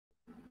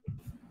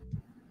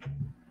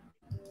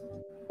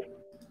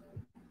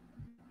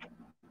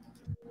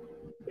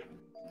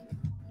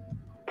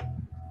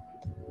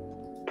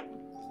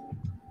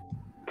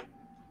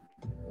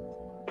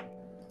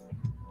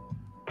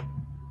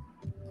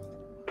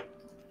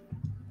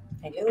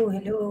Hello,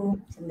 hello.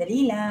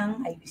 Sandali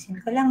lang. Ayusin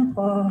ko lang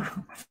po.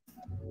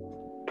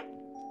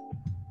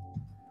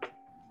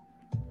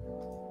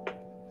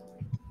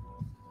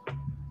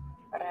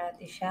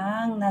 Parati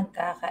siyang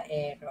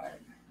nagkaka-error.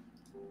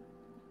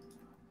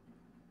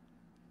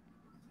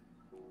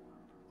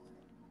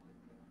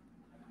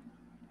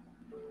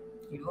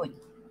 Yun.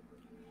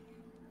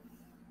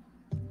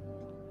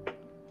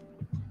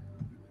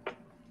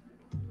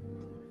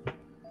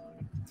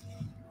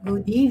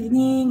 Good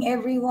evening,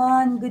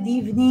 everyone. Good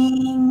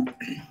evening.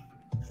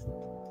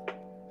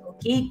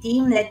 Okay,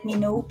 team, let me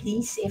know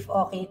please if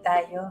okay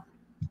tayo.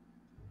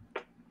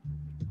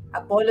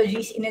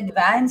 Apologies in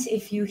advance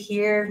if you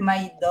hear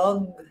my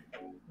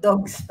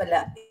dogs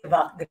pala in the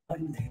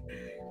background.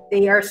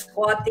 They are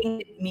squatting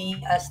with me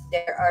as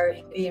there are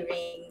heavy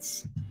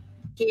rains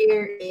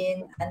here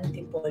in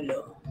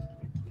Antipolo.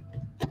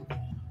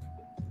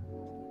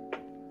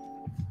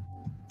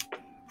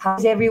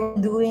 How's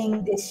everyone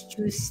doing this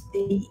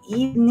Tuesday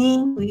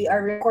evening? We are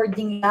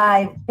recording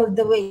live all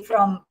the way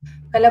from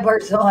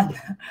Calabarzon,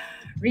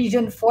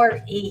 Region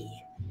 4A,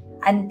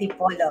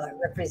 Antipolo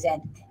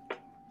represent.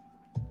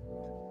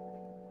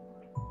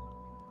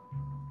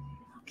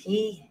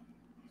 Okay.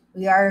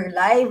 We are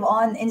live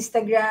on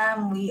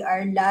Instagram. We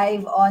are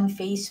live on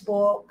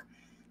Facebook.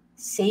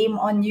 Same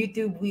on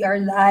YouTube. We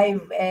are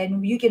live.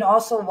 And you can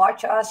also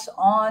watch us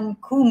on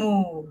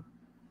Kumu.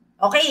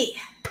 Okay.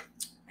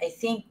 I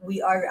think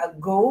we are a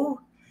go.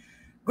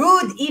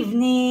 Good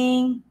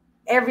evening,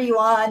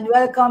 everyone.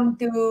 Welcome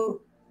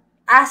to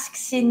Ask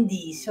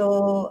Cindy.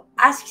 So,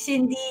 Ask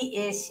Cindy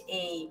is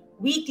a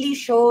weekly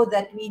show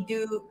that we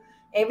do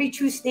every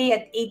Tuesday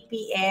at 8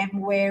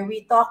 p.m., where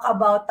we talk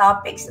about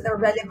topics that are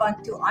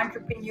relevant to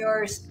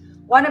entrepreneurs,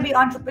 wannabe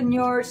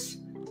entrepreneurs,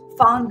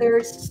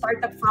 founders,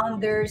 startup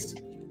founders,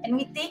 and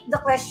we take the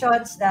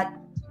questions that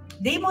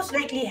they most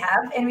likely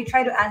have and we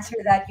try to answer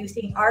that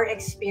using our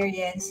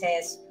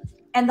experiences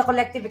and the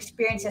collective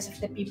experiences of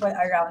the people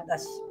around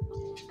us.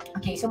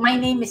 Okay, so my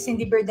name is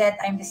Cindy Burdett.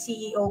 I'm the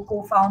CEO,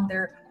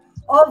 co-founder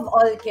of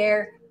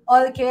AllCare.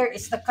 AllCare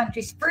is the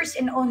country's first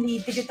and only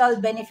digital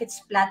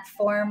benefits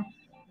platform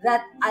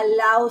that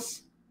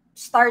allows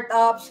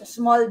startups,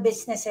 small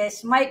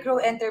businesses, micro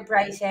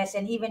enterprises,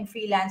 and even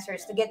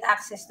freelancers to get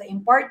access to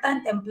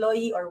important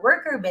employee or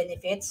worker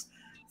benefits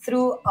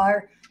through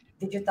our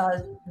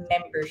digital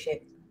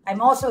membership.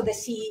 I'm also the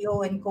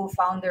CEO and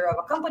co-founder of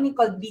a company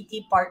called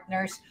BT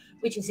Partners,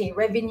 which is a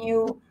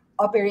revenue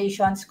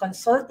operations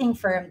consulting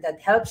firm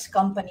that helps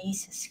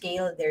companies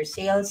scale their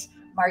sales,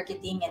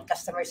 marketing, and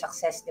customer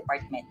success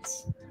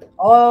departments.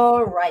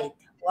 All right,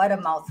 what a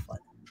mouthful.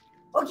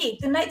 Okay,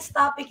 tonight's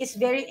topic is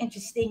very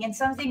interesting and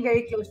something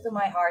very close to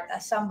my heart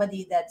as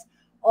somebody that's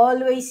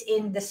always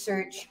in the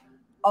search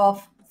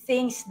of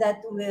things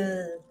that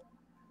will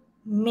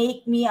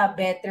make me a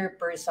better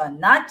person.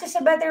 Not just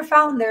a better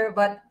founder,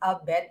 but a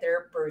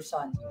better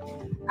person.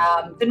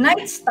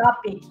 Tonight's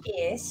topic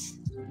is,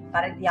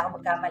 para di ako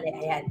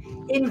magkamali, ayan,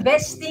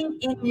 investing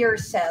in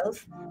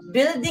yourself,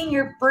 building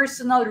your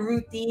personal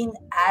routine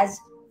as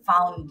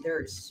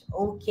founders.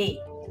 Okay.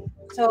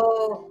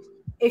 So,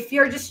 if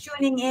you're just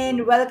tuning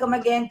in, welcome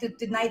again to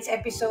tonight's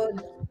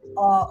episode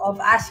of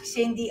Ask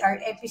Cindy.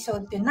 Our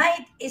episode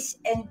tonight is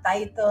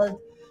entitled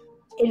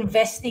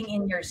Investing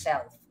in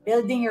Yourself,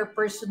 Building Your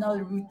Personal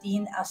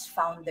Routine as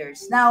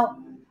Founders.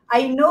 Now,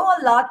 I know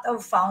a lot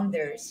of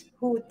founders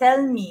who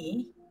tell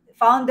me,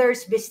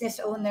 founders, business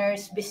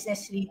owners,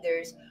 business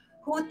leaders,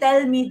 who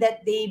tell me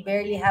that they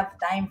barely have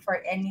time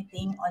for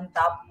anything on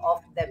top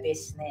of the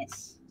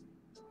business.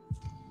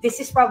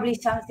 This is probably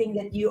something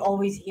that you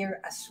always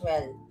hear as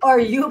well. Or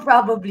you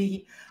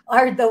probably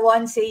are the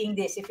one saying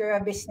this. If you're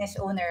a business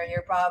owner,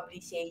 you're probably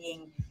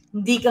saying,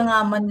 hindi ka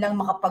nga man lang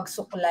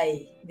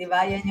makapagsuklay. Di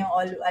ba? Yan yung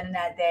all, ano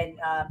natin,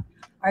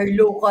 our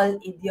local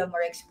idiom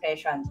or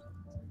expression.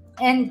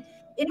 And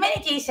in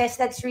many cases,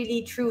 that's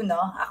really true, no?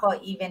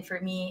 Ako, even for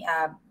me,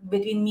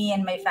 between me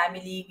and my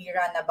family, we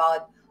run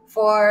about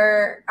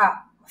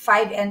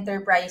five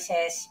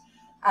enterprises,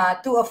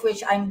 two of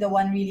which I'm the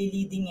one really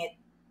leading it.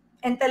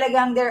 And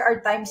talagang there are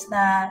times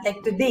na,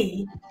 like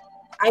today,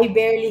 I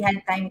barely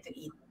had time to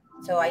eat.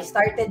 So I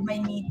started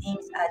my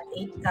meetings at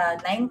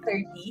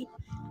 9:30,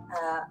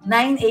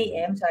 9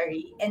 a.m.,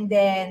 sorry. And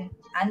then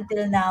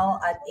until now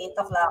at 8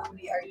 o'clock,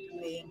 we are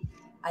doing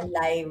a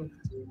live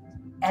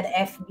at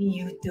FB,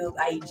 YouTube,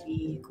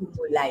 IG,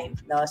 Kumu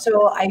Live. No?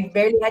 So I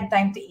barely had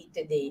time to eat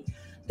today.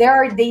 There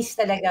are days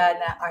talaga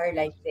na are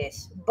like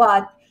this.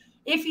 But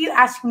if you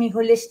ask me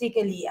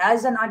holistically,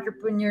 as an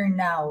entrepreneur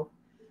now,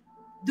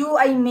 do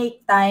I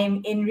make time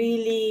in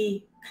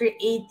really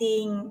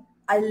creating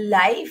a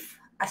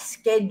life, a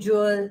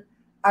schedule,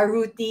 a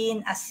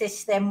routine, a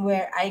system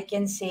where I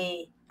can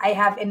say I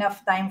have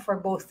enough time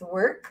for both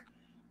work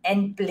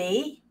and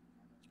play?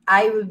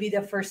 I will be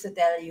the first to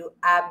tell you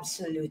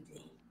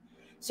absolutely.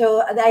 So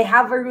I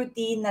have a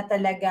routine na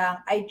talagang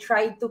I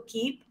try to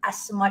keep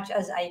as much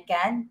as I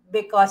can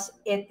because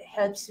it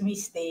helps me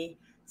stay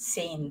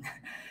sane.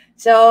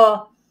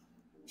 So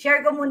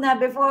share ko muna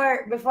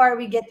before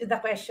we get to the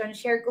question,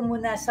 share ko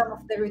muna some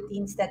of the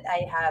routines that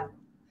I have.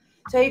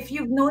 So if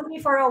you've known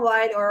me for a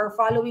while or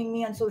following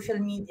me on social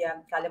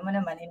media, kala mo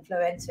naman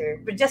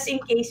influencer. But just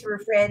in case we're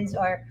friends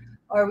or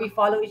we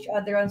follow each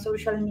other on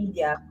social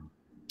media,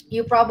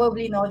 you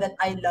probably know that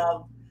I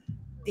love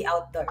the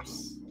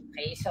outdoors.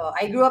 Okay, so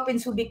I grew up in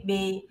Subic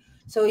Bay,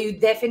 so you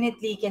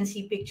definitely can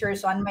see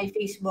pictures on my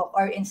Facebook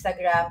or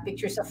Instagram,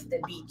 pictures of the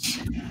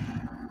beach.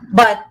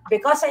 But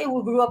because I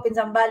grew up in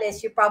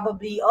Zambales, you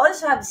probably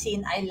also have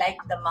seen I like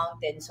the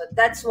mountains. So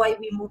that's why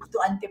we moved to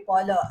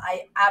Antipolo.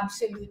 I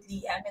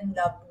absolutely am in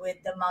love with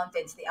the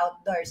mountains, the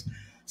outdoors.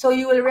 So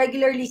you will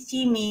regularly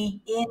see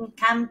me in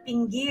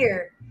camping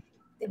gear.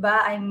 'Di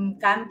ba?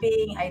 I'm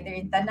camping either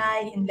in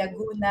Tanay, in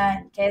Laguna,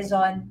 in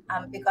Quezon,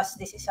 because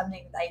this is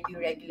something that I do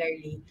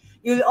regularly.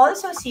 You'll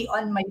also see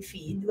on my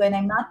feed when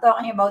I'm not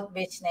talking about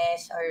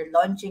business or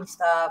launching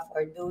stuff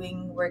or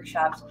doing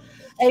workshops,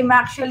 I'm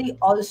actually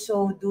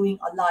also doing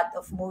a lot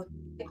of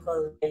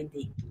motorcycle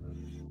riding.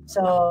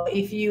 So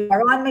if you are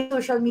on my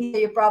social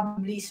media, you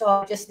probably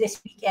saw just this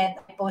weekend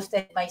I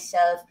posted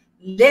myself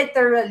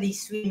literally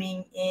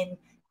swimming in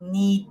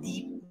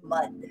knee-deep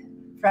mud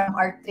from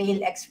our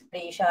trail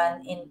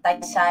exploration in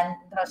Taisan,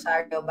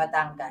 Rosario,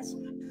 Batangas.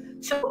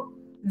 So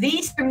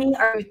these for me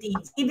are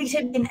routines. Ibig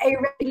sabihin, I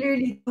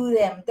regularly do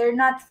them. They're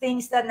not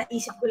things that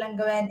naisip ko lang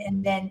gawin and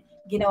then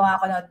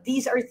ginawa ko na.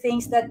 These are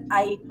things that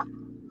I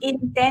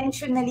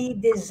intentionally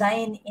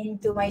design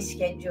into my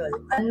schedule.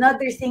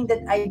 Another thing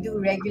that I do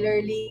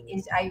regularly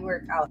is I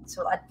work out.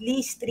 So at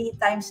least 3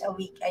 times a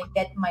week, I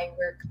get my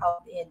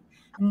workout in.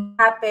 And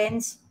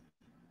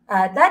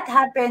that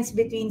happens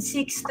between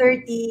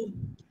 6:30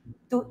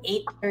 to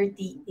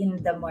 8:30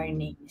 in the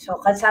morning.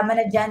 So kasama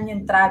na dyan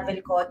yung travel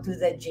ko to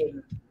the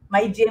gym.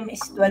 My gym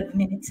is 12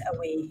 minutes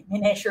away.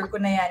 Mineasure ko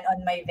na yan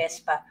on my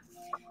Vespa.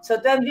 So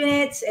 12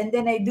 minutes and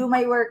then I do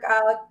my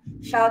workout.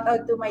 Shout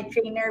out to my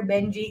trainer,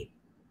 Benji.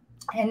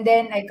 And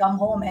then I come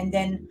home and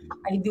then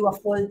I do a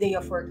full day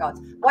of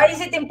workouts. Why is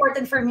it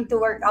important for me to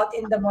work out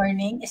in the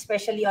morning,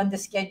 especially on the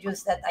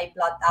schedules that I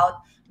plot out?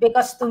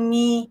 Because to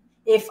me,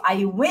 if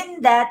I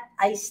win that,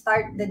 I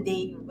start the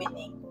day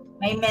winning.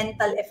 May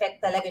mental effect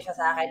talaga siya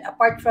sa akin.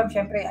 Apart from,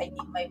 syempre, I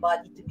need my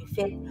body to be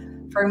fit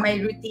for my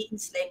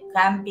routines like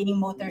camping,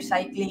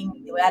 motorcycling,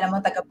 wala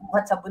namang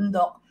tagabuhat sa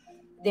bundok.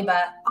 'Di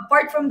ba?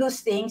 Apart from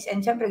those things,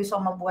 and syempre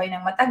gusto ko mabuhay ng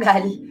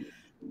matagal,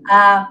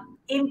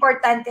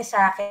 importante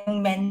sa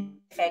akin mental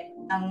effect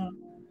ng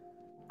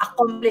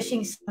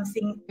accomplishing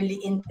something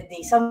early in the day,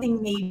 something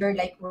major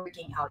like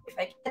working out. If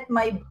I get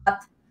my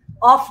butt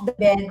off the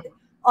bed,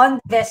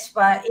 on the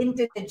Vespa,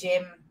 into the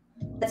gym,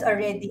 that's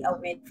already a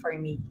win for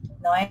me.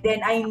 No? And then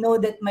I know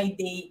that my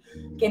day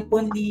can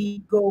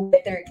only go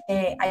better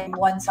kasi I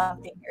want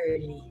something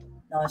early.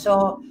 No?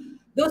 So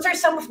those are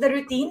some of the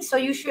routines. So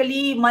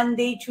usually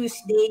Monday,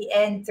 Tuesday,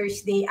 and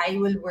Thursday, I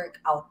will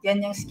work out. Yan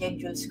yung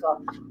schedules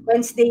ko.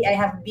 Wednesday, I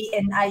have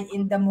BNI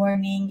in the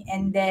morning.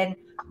 And then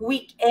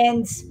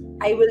weekends,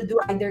 I will do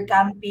either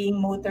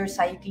camping,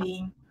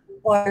 motorcycling,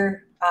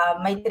 or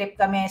may trip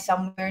kami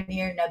somewhere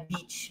near na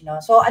beach. No?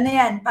 So ano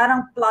yan,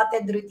 parang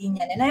plotted routine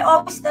yan. And I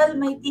always tell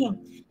my team,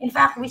 in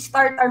fact, we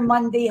start our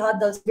Monday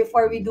huddles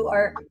before we do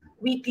our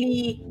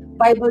weekly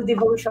Bible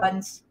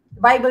devotions,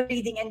 Bible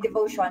reading and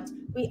devotions.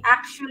 We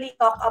actually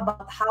talk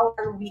about how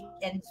our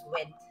weekends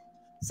went.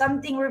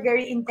 Something we're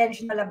very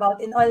intentional about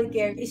in all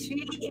care is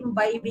really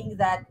imbibing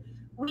that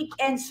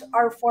weekends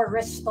are for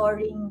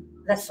restoring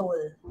the soul.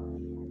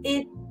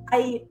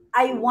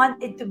 I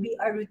want it to be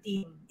a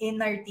routine in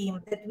our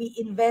team that we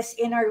invest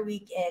in our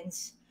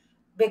weekends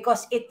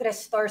because it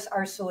restores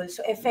our soul.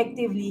 So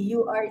effectively,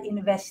 you are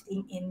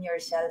investing in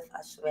yourself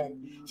as well.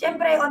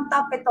 Siyempre, on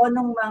top ito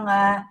nung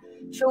mga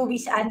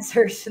showbiz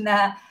answers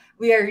na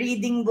we are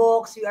reading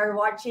books, we are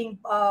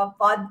watching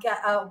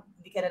podcast,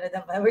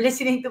 we're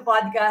listening to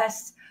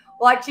podcasts,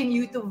 watching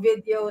YouTube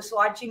videos,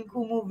 watching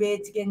Kumu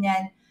vids,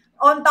 ganyan.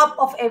 On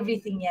top of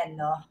everything yan,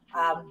 no?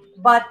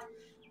 But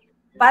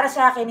para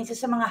sa akin, isa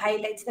sa mga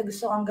highlights na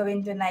gusto kong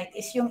gawin tonight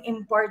is yung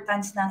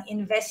importance ng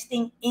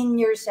investing in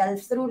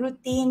yourself through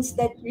routines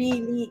that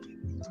really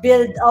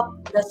build up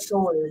the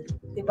soul.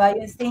 Diba?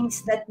 Yung things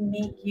that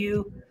make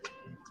you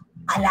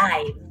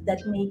alive,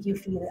 that make you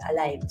feel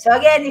alive. So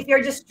again, if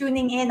you're just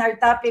tuning in, our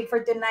topic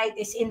for tonight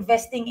is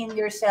investing in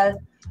yourself.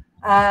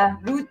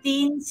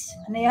 Routines,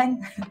 ano yan?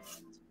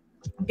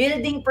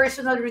 Building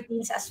personal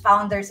routines as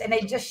founders. And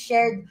I just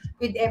shared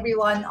with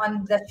everyone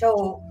on the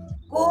show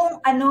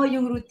kung ano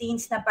yung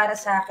routines na para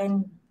sa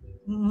akin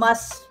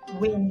must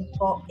win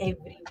ko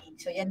every week.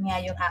 So yan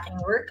nga yung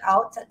aking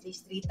workouts at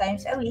least 3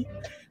 times a week.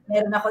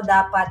 Meron ako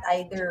dapat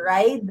either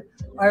ride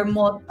or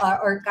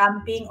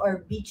camping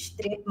or beach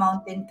trip,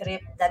 mountain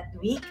trip that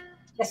week.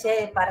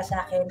 Kasi para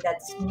sa akin,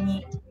 that's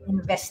me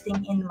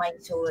investing in my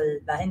soul.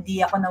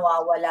 Hindi ako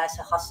nawawala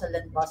sa hustle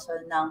and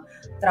bustle ng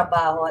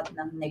trabaho at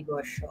ng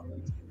negosyo.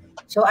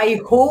 So I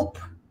hope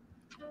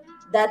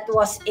that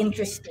was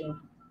interesting.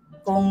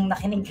 kung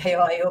nakinig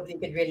kayo, I hope you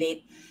could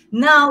relate.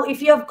 Now,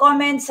 if you have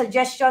comments,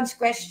 suggestions,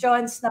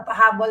 questions na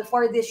pahabol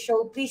for this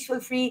show, please feel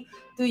free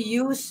to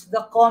use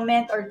the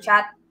comment or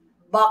chat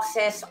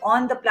boxes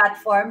on the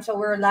platform. So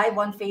we're live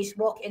on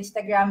Facebook,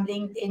 Instagram,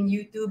 LinkedIn,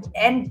 YouTube,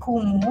 and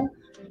Kumu.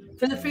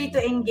 Feel free to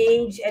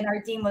engage, and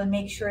our team will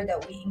make sure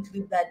that we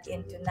include that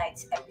in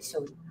tonight's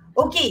episode.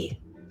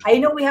 Okay, I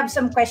know we have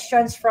some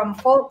questions from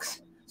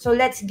folks, so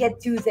let's get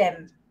to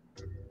them.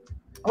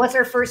 What's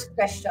our first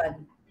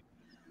question?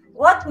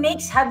 What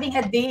makes having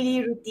a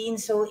daily routine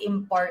so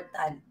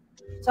important?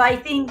 So I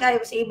think I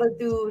was able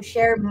to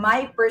share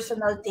my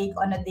personal take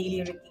on a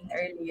daily routine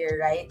earlier,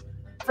 right?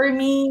 For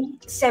me,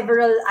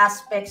 several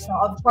aspects. No?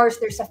 Of course,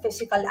 there's a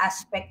physical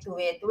aspect to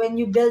it. When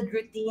you build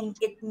routine,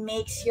 it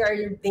makes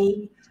your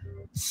day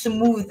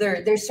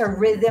smoother. There's a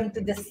rhythm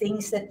to the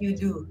things that you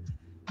do.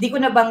 Di ko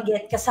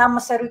nabanggit,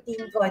 kasama sa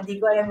routine ko, hindi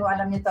ko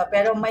alam nyo to,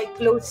 pero my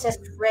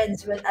closest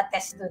friends will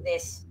attest to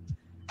this.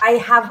 I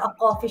have a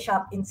coffee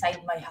shop inside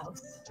my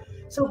house.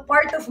 So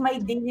part of my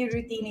daily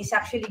routine is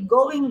actually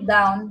going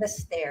down the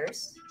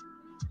stairs.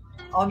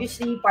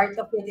 Obviously, part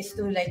of it is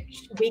to like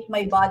wake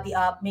my body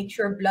up, make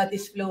sure blood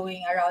is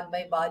flowing around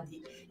my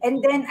body.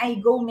 And then I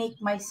go make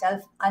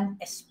myself an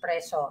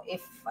espresso.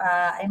 If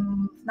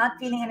I'm not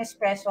feeling an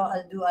espresso,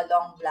 I'll do a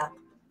long black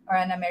or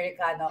an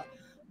Americano.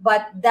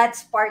 But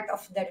that's part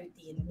of the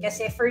routine.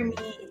 Kasi for me,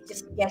 it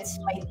just gets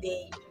my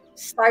day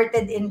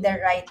started in the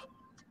right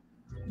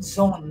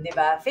zone, di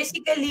ba?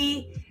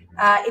 Physically,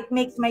 it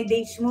makes my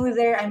day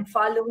smoother. I'm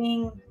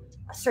following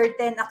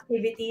certain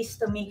activities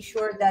to make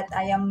sure that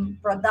I am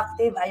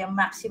productive, I am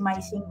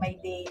maximizing my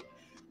day.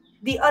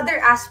 The other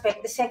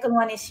aspect, the second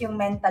one is yung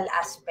mental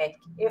aspect.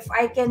 If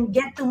I can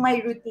get to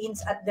my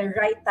routines at the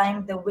right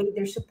time, the way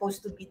they're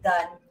supposed to be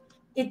done,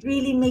 it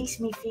really makes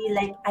me feel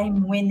like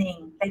I'm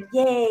winning. Like,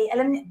 yay!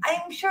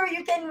 I'm sure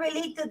you can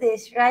relate to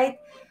this, right?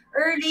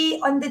 Early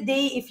on the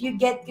day, if you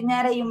get,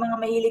 kunyari yung mga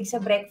mahilig sa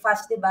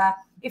breakfast, di ba?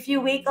 If you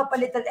wake up a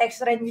little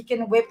extra and you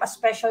can whip a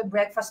special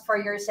breakfast for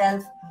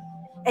yourself,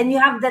 and you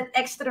have that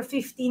extra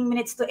 15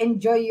 minutes to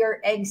enjoy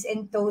your eggs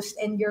and toast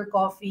and your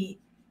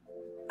coffee,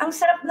 ang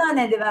sarap nun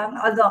di ba?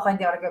 Although ako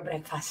hindi ako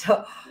breakfast.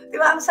 So,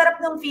 di ba, ang sarap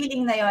ng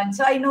feeling na yon.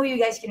 So, I know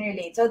you guys can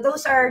relate. So,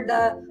 those are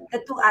the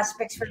two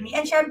aspects for me.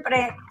 And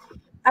syempre,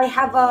 I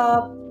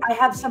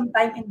have some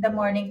time in the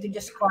morning to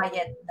just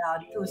quiet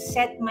down, to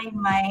set my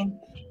mind,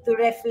 to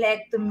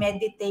reflect, to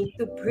meditate,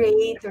 to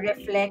pray, to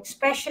reflect,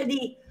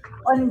 especially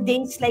on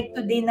days like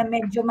today na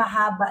medyo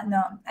mahaba,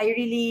 no? I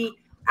really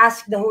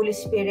ask the Holy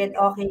Spirit,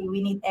 okay, I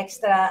need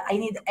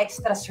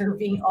extra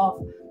serving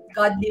of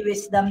godly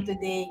wisdom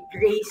today,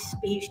 grace,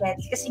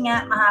 patience. Kasi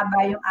nga,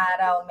 mahaba yung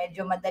araw,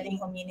 medyo madaling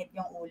uminit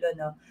yung ulo,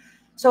 no?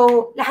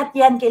 So, lahat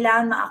yan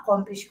kailangan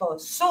ma-accomplish ko.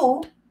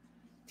 So,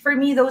 for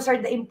me, those are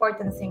the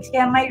important things.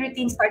 Kaya my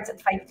routine starts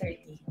at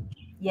 5:30.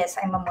 Yes,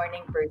 I'm a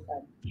morning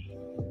person.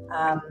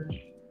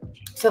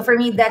 So for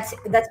me, that's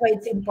why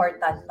it's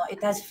important. No? It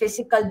has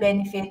physical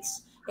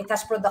benefits, it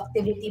has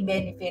productivity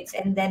benefits,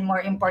 and then more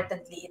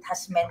importantly, it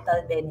has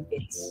mental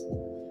benefits.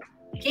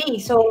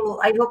 Okay, so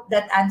I hope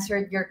that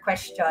answered your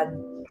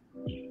question.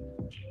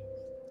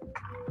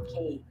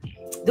 Okay.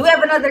 Do we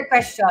have another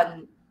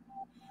question?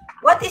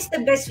 What is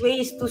the best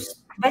way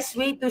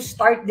to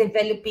start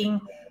developing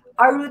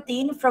a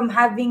routine from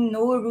having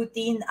no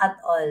routine at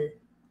all?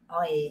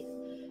 Okay.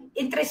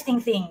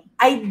 Interesting thing.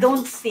 I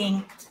don't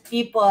think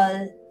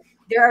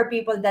there are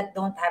people that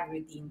don't have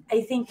routine.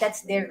 I think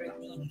that's their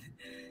routine.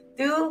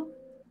 To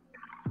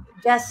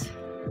just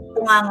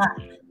tunganga.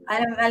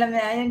 Alam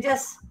na, yung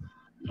just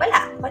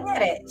wala.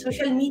 Kunyari,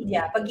 social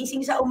media.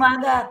 Pagising sa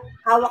umaga,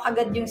 hawak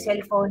agad yung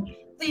cellphone.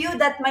 To you,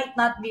 that might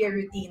not be a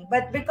routine.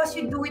 But because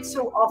you do it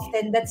so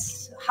often,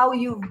 that's how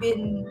you've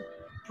been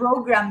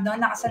programmed, no?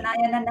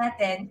 Nakasanayan na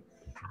natin.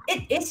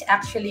 It is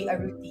actually a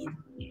routine,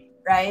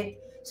 right?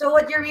 So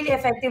what you're really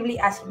effectively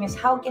asking is,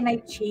 how can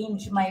I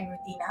change my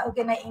routine? How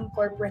can I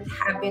incorporate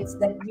habits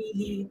that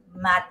really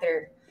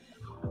matter?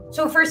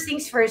 So first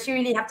things first, you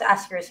really have to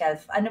ask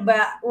yourself,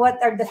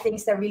 what are the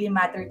things that really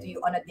matter to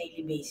you on a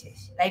daily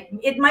basis? Like,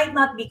 it might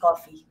not be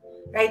coffee,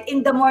 right?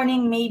 In the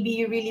morning, maybe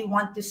you really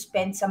want to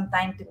spend some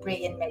time to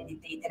pray and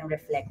meditate and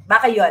reflect.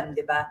 Baka yun,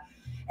 di ba?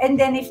 And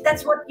then if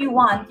that's what you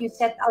want, you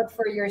set out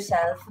for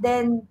yourself,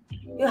 then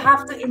you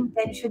have to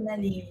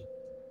intentionally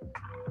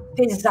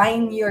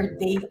design your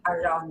day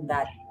around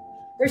that.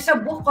 There's a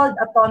book called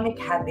Atomic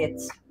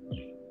Habits.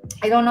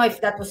 I don't know if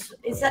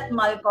is that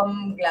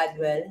Malcolm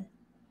Gladwell?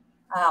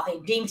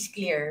 Okay, James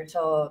Clear.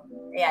 So,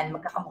 ayan,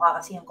 magkakamukha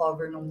kasi yung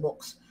cover ng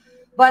books.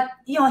 But,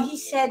 he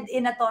said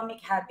in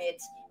Atomic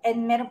Habits,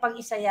 and meron pang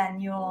isa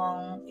yan,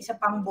 yung isa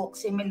pang book,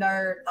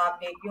 similar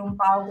topic, yung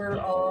Power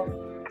of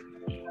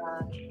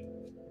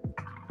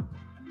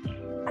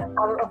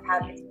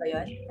Habits ba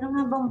yun? Ano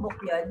nga bang book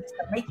yun?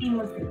 May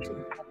Timothy.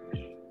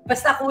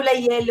 Basta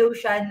kulay yellow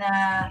siya na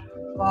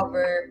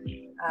cover.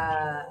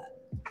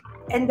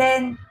 And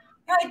then,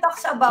 it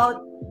talks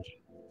about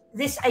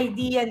this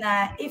idea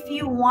na if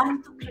you want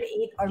to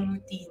create a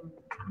routine,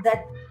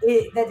 that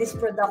is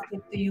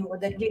productive to you, or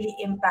that really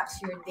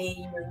impacts your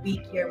day, your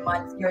week, your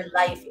month, your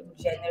life in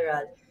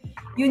general,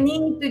 you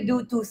need to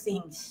do two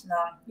things. No?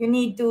 You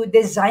need to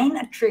design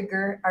a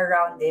trigger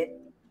around it.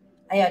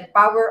 Ayan,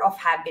 Power of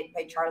Habit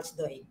by Charles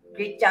Doyle.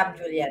 Great job,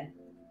 Julian.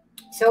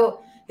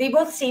 So they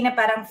both say na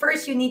parang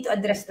first you need to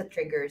address the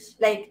triggers.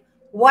 Like,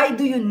 why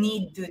do you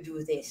need to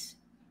do this?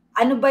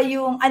 Ano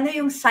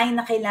yung sign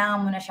na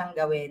kailangan mo na siyang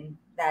gawin?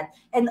 That,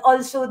 and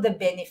also the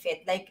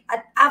benefit. Like,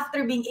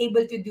 after being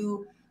able to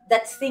do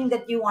that thing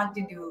that you want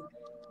to do,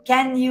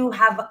 can you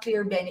have a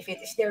clear benefit?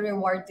 Is there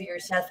reward to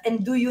yourself?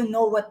 And do you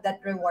know what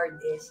that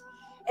reward is?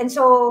 And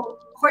so,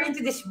 according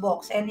to this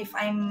books, and if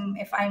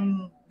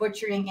I'm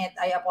butchering it,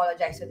 I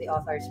apologize to the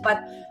authors.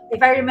 But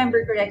if I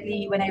remember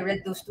correctly, when I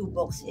read those two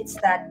books, it's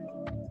that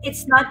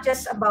it's not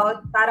just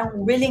about parang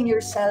willing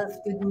yourself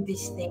to do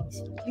these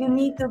things. You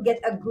need to get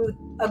a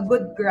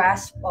good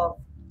grasp of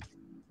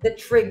the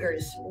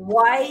triggers.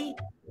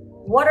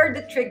 What are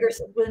the triggers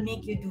that will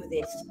make you do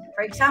this?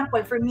 For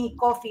example, for me,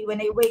 coffee, when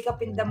I wake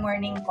up in the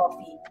morning,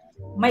 coffee,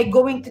 my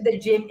going to the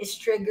gym is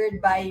triggered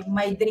by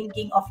my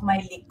drinking of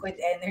my liquid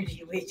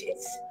energy, which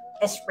is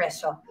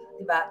espresso.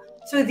 Diba?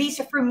 So these,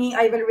 for me,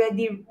 I've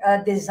already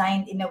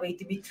designed in a way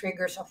to be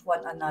triggers of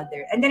one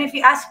another. And then if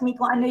you ask me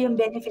kung ano yung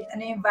benefit,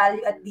 ano yung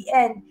value at the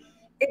end,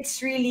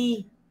 it's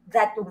really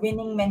that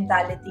winning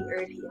mentality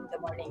early in the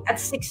morning. At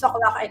 6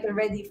 o'clock, I can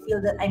already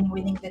feel that I'm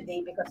winning the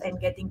day because I'm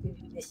getting to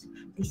do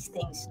these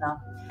things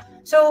now.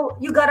 So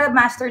you gotta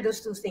master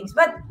those two things.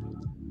 But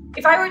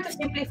if I were to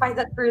simplify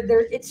that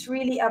further, it's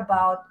really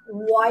about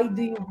why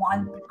do you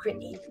want to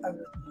create a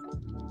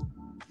routine?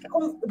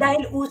 Kung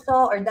dahil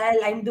uso, or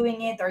dahil I'm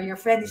doing it, or your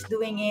friend is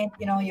doing it,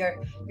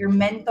 your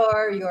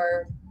mentor,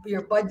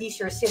 your buddies,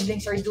 your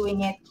siblings are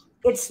doing it,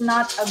 it's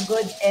not a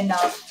good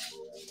enough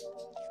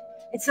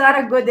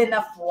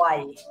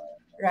why,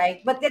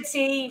 right? But let's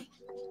say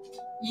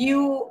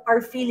you are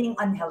feeling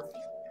unhealthy.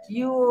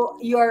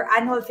 Your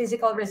annual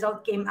physical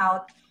result came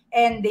out,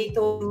 and they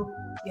told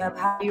you have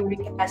high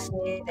uric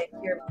acid, like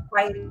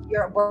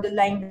you're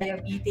borderline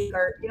diabetic,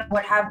 or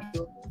what have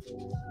you.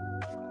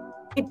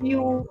 If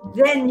you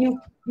then you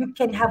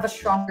can have a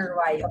stronger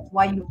why of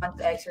why you want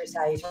to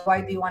exercise, or why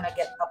do you want to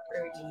get up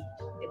early,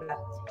 diba?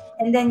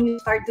 And then you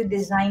start to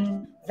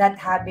design that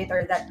habit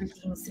or that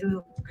routine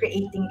through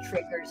creating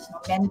triggers,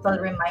 mental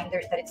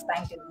reminders that it's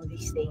time to do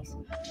these things.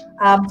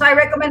 So I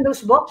recommend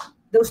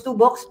those two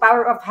books,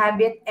 Power of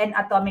Habit and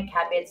Atomic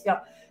Habits.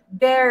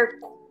 They're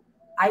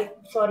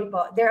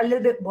they're a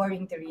little bit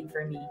boring to read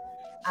for me.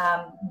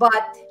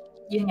 But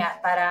yun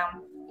nga,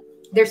 parang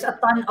there's a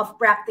ton of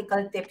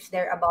practical tips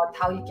there about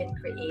how you can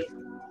create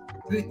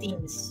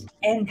routines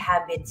and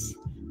habits.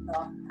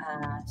 No?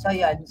 So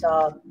yun.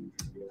 So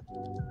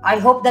I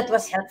hope that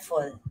was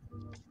helpful.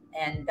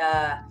 And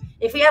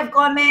if you have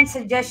comments,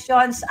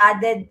 suggestions,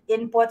 added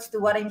inputs to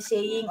what I'm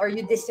saying, or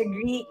you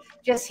disagree,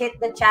 just hit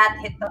the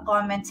chat, hit the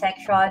comment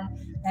section,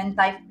 and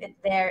type it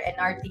there, and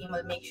our team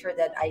will make sure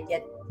that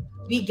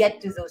we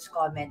get to those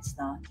comments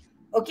now.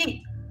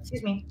 Okay,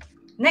 excuse me.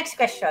 Next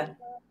question.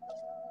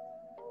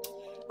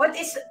 What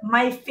is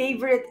my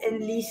favorite and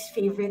least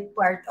favorite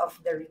part of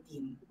the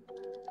routine?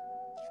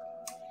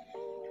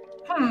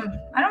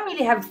 I don't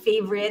really have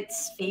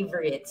favorites.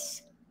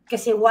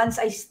 Kasi once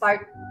I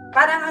start,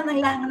 parang ang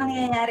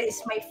nangyayari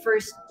is my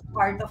first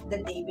part of the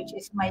day, which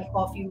is my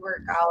coffee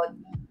workout,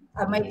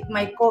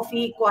 my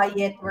coffee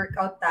quiet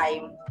workout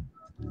time.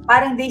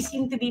 Parang they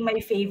seem to be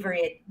my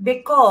favorite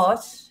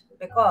because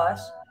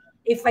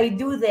if I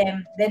do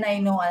them, then I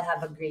know I'll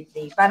have a great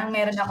day. Parang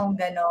meron akong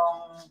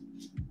ganong,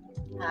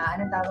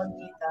 ano tawag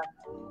dito?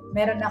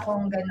 Meron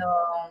akong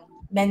ganong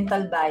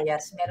mental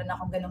bias, meron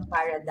akong ganong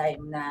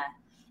paradigm na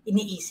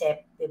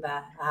iniisip, 'di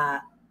ba?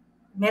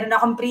 Meron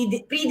akong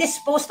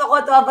predisposed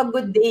ako to have a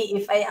good day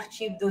if I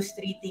achieve those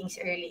three things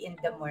early in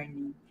the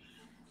morning.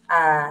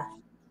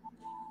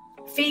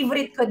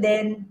 Favorite ko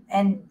din,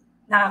 and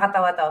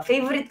nakakatawa to,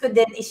 favorite ko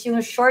din is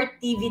yung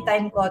short TV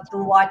time ko to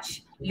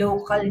watch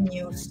local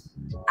news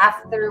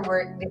after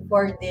work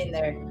before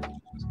dinner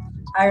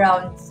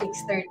around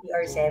 6:30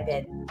 or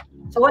 7.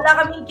 So wala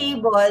kaming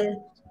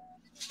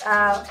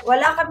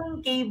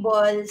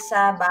cable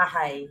sa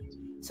bahay.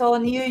 So,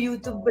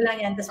 YouTube ko lang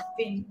yan. Tapos,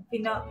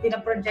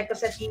 pinaproject ko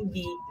sa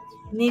TV.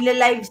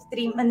 Nila-live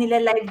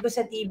ko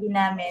sa TV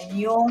namin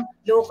yung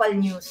local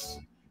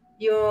news.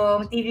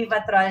 Yung TV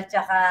Patrol,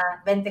 tsaka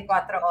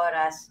 24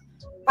 Oras.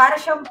 Para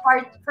siyang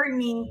part, for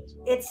me,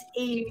 it's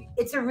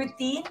a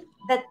routine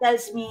that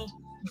tells me,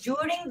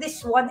 during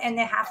this 1.5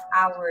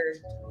 hour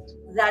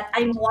that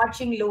I'm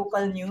watching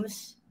local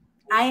news,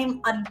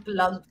 I'm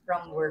unplugged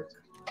from work.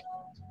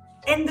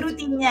 And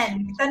routine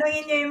yan.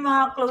 Tanungin nyo yung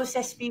mga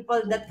closest people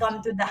that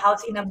come to the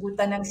house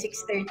inabutan ng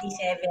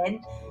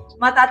 6:37.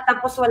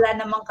 Matatapos wala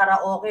namang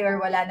karaoke or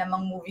wala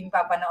namang moving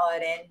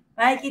papanoorin.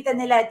 Makikita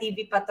nila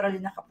TV Patrol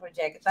yung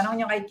nakaproject. Tanong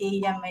nyo kay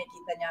Kaya,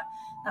 makikita nyo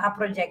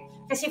nakaproject.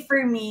 Kasi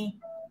for me,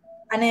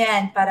 ano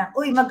yan, parang,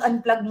 uy,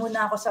 mag-unplug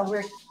muna ako sa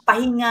work.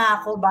 Pahinga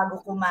ako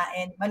bago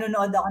kumain.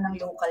 Manunood ako ng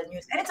local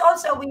news. And it's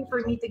also a way for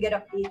me to get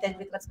updated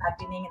with what's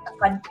happening in the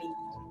country.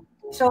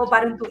 So,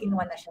 parang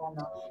two-in-one na siya,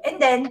 no? And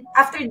then,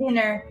 after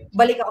dinner,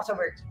 balik ako sa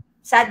work.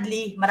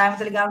 Sadly, marami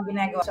talaga akong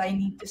ginagawa, so I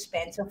need to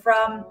spend. So,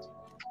 from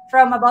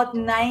about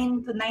 9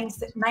 to 9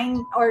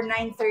 or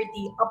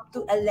 9:30 up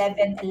to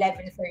 11:30,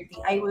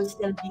 I will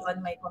still be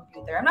on my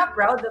computer. I'm not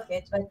proud of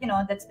it, but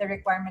that's the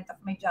requirement of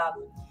my job.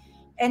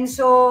 And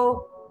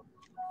so,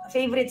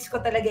 favorites ko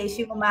talaga is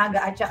yung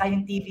umaga at saka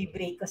yung TV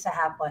break ko sa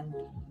hapon.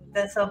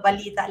 So,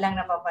 balita lang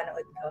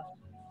napapanood ko.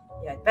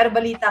 Yan. Pero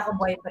balita ko,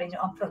 buhay pa rin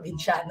yung ang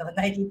probinsyano.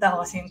 Nakikita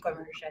ko kasi yung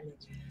commercial.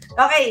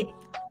 Okay.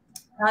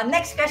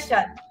 Next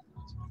question.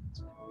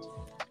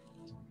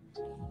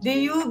 Do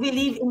you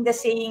believe in the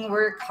saying,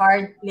 work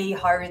hard, play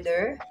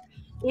harder?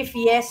 If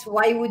yes,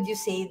 why would you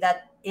say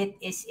that it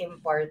is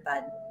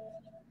important?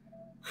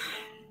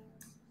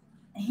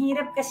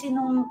 Hirap kasi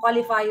nung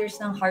qualifiers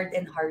ng hard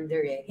and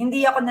harder eh.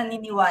 Hindi ako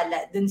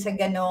naniniwala dun sa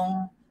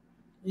ganong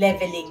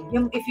leveling.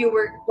 Yung if you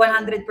work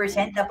 100%,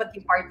 dapat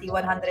you party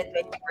 120%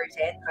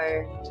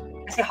 or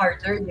kasi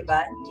harder, di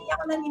ba? Hindi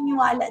ako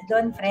naniniwala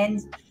doon,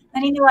 friends.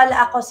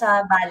 Naniniwala ako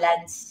sa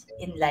balance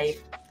in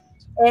life.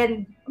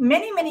 And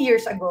many, many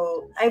years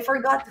ago, I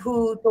forgot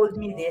who told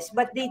me this,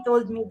 but they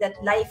told me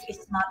that life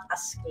is not a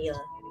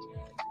scale.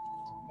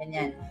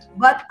 Ganyan.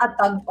 But a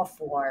tug of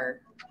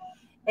war.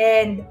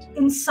 And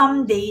in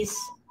some days,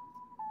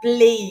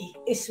 play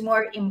is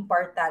more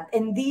important.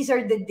 And these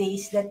are the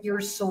days that your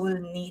soul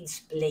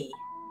needs play.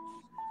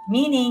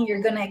 Meaning,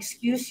 you're going to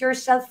excuse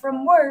yourself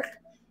from work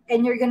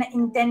and you're going to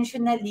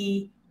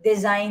intentionally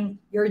design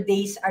your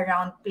days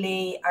around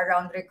play,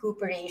 around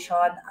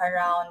recuperation,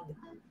 around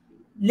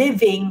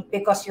living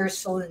because your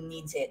soul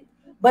needs it.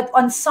 But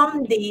on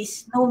some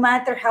days, no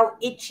matter how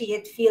itchy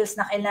it feels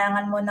na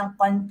kailangan mo ng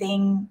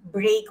konting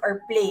break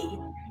or play,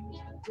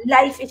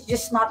 life is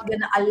just not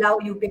gonna allow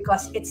you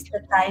because it's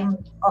the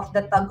time of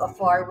the tug of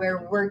war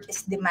where work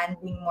is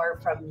demanding more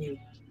from you.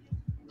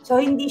 So,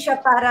 hindi siya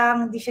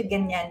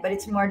ganyan, but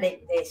it's more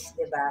like this,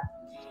 di ba?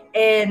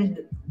 And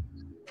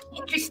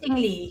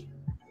interestingly,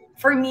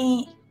 for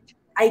me,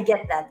 I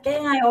get that.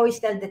 Kaya nga I always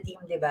tell the team,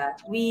 di ba?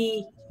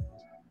 We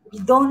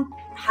don't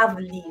have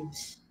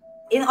leaves.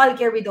 In all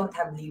care, we don't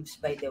have leaves,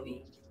 by the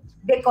way.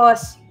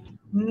 Because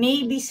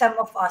maybe some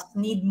of us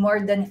need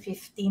more than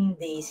 15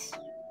 days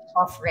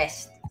of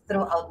rest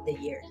throughout the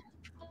year,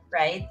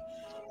 right?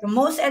 So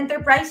most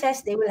enterprises,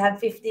 they will have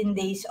 15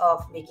 days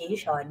of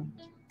vacation.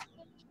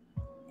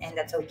 And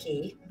that's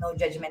okay. No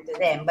judgment to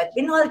them. But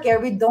in all care,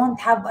 we don't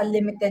have a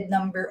limited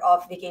number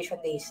of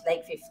vacation days,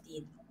 like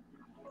 15.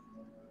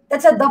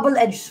 That's a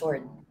double-edged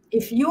sword.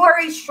 If you are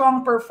a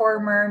strong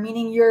performer,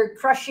 meaning you're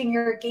crushing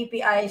your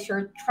KPIs,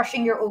 you're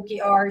crushing your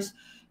OKRs,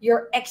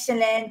 you're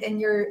excellent, and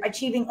you're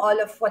achieving all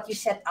of what you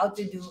set out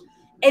to do,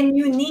 and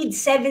you need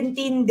 17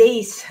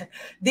 days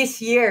this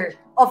year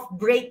of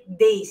break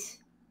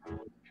days,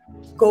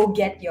 go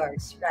get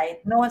yours,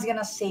 right? No one's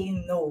gonna say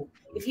no.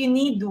 If you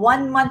need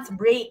 1 month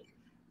break,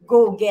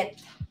 go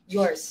get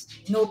yours.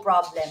 No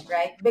problem,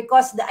 right?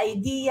 Because the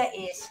idea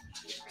is,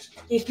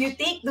 if you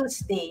take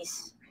those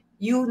days,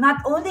 you not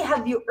only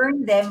have you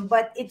earned them,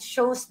 but it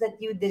shows that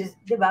you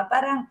diba?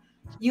 Parang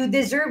you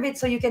deserve it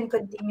so you can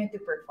continue to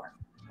perform,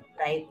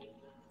 right?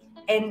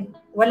 And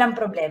walang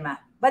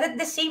problema. But at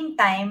the same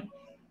time,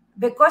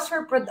 because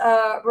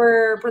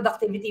we're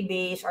productivity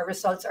based or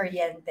results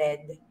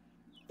oriented,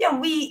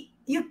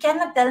 you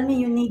cannot tell me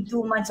you need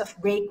 2 months of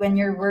break when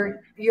your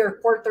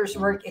quarter's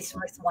work is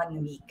worth 1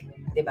 week,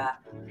 diba?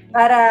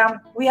 Para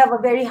we have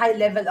a very high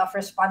level of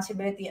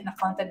responsibility and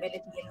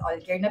accountability in all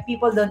care na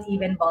people don't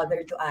even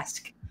bother to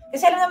ask.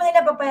 Kasi alam naman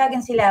nila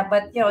papayagan sila,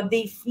 but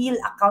they feel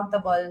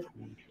accountable,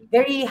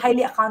 very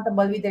highly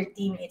accountable with their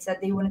teammates that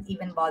they wouldn't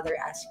even bother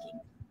asking.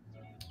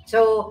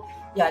 So,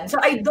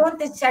 So I don't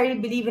necessarily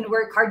believe in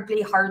work hard,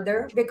 play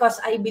harder, because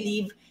I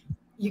believe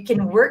you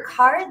can work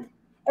hard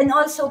and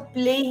also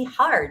play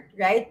hard,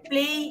 right?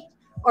 Play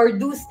or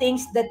do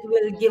things that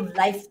will give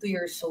life to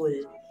your soul.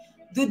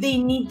 Do they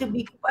need to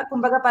be,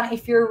 kumbaga parang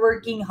if you're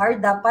working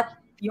hard, dapat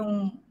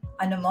yung,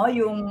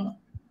 yung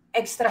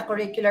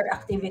extracurricular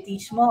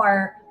activities mo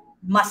are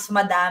mas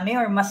madami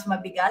or mas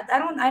mabigat? I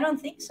don't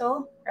think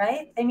so,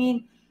 right? I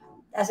mean,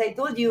 as I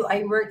told you,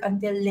 I work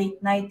until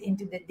late night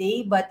into the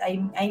day, but I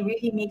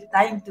really make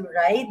time to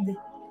ride.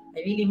 I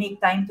really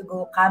make time to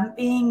go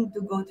camping,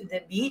 to go to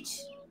the beach,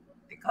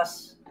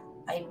 because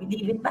I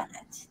believe in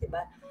balance,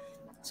 diba?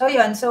 So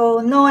yun,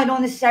 so no, I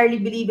don't necessarily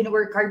believe in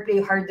work hard,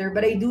 play harder,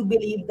 but I do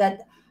believe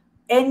that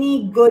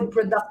any good,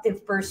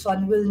 productive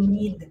person will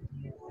need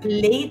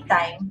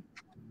playtime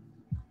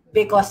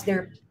because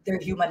they're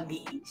human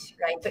beings,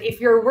 right? So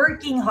if you're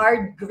working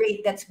hard,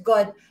 great, that's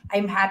good.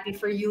 I'm happy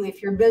for you.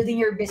 If you're building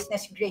your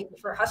business, great.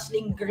 If you're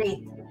hustling,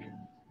 great.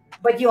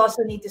 But you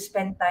also need to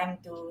spend time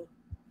to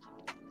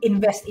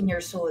invest in your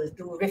soul,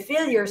 to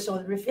refill your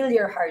soul, refill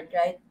your heart,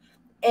 right?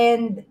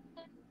 And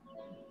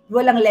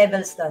walang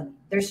levels dun.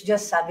 There's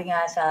just, sabi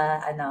nga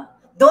sa,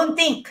 don't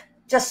think,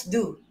 just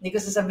do. Hindi ko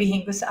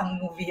sasabihin ko sa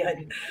ang movie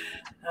yun.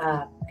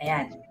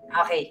 Ayan.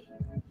 Okay.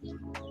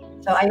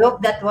 So I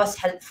hope that was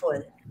helpful.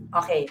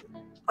 Okay.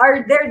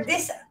 Are there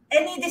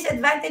any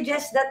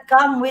disadvantages that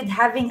come with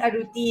having a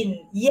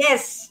routine?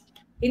 Yes.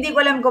 Hindi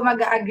ko alam kung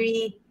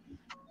mag-agree.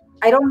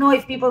 I don't know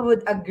if people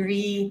would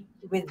agree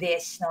with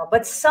this, no.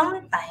 But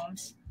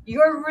sometimes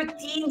your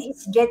routine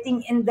is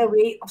getting in the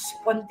way of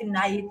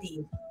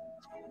spontaneity,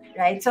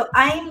 right? So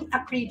I'm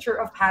a creature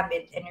of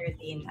habit and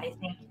routine. I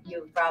think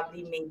you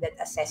probably made that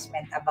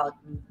assessment about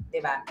me,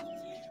 diba?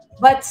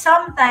 But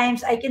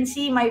sometimes I can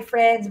see my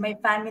friends, my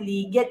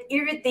family get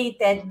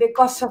irritated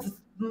because of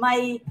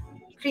my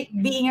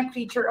being a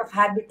creature of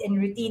habit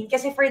and routine.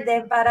 Kasi for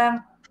them,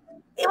 parang,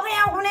 kaya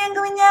ako na yung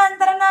gawin yan,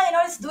 tara na,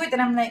 let's do it.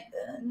 And I'm like,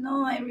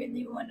 no, I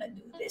really wanna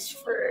do this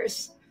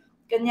first.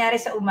 Kanyari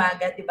sa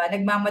umaga, di ba,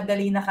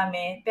 nagmamadali na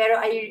kami.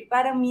 Pero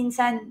parang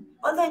minsan,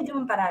 although hindi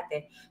man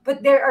parate,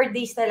 but there are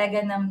days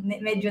talaga na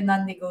medyo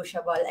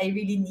non-negotiable. I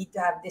really need to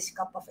have this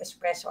cup of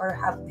espresso or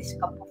have this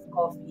cup of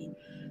coffee.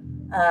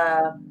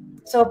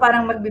 So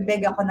parang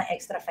magbibeg ako ng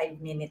extra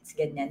 5 minutes,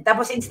 ganyan.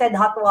 Tapos instead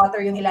hot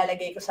water yung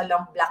ilalagay ko sa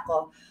long black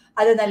ko,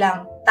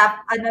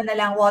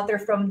 water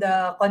from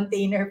the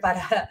container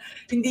para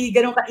hindi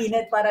ganun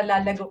kainit, para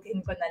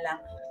lalagokin ko na lang.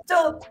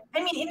 So,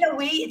 I mean, in a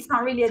way, it's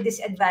not really a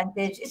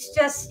disadvantage. It's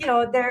just,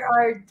 there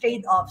are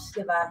trade-offs,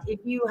 diba? If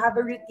you have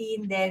a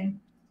routine,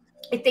 then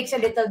it takes a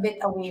little bit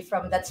away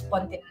from that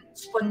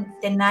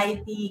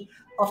spontaneity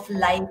of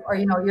life, or,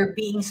 you're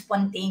being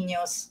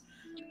spontaneous.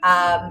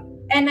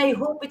 And I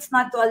hope it's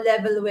not to a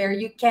level where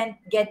you can't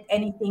get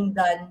anything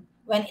done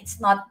when it's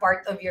not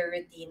part of your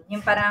routine.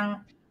 Yung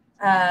parang,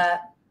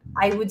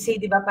 I would say,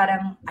 di ba,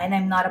 parang, and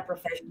I'm not a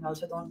professional,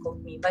 so don't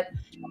quote me, but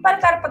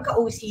parang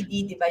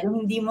pagka-OCD, di ba,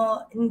 yung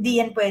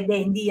hindi yan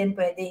pwede,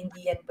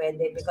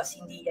 because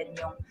hindi yan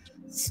yung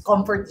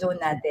comfort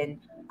zone natin.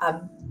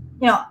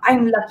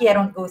 I'm lucky I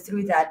don't go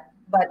through that,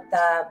 but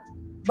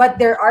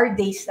there are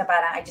days na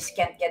parang I just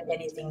can't get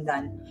anything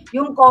done.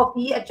 Yung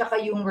coffee at saka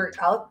yung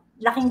workout,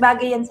 laking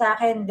bagay yan sa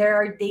akin. There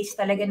are days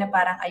talaga na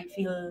parang I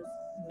feel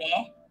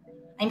meh.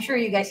 I'm sure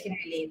you guys can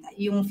relate.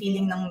 Yung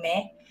feeling ng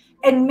meh.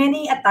 And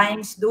many a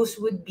times, those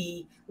would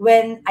be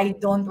when I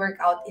don't work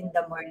out in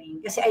the morning.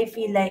 Kasi I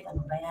feel like,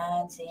 ano ba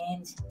yan,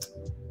 since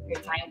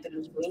you're trying to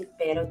lose weight,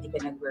 pero di ka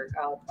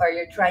nag-workout. Or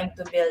you're trying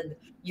to build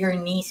your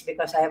knees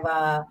because I have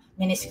a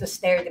meniscus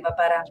tear, di ba?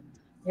 Parang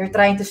you're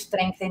trying to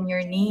strengthen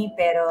your knee,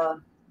 pero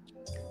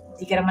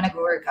di ka naman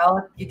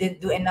nag-workout. You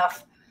didn't do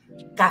enough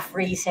calf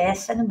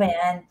raises. Ano ba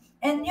yan?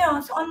 And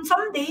so on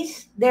some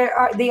days they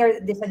are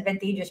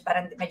disadvantageous,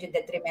 parang medyo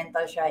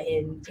detrimental siya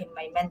in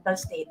my mental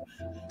state.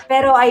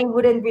 Pero I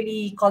wouldn't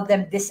really call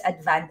them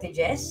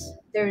disadvantages.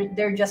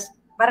 They're just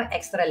parang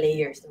extra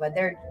layers, diba?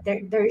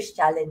 There's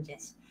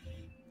challenges.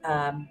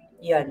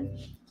 Yun.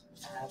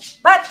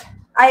 But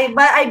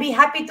I'd be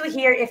happy to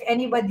hear if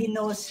anybody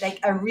knows like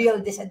a real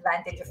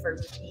disadvantage of a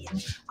routine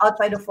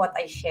outside of what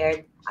I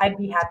shared. I'd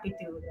be happy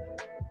to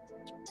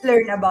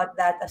learn about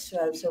that as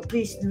well. So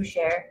please do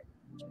share.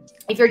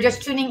 If you're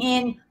just tuning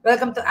in,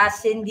 welcome to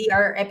AskCindy.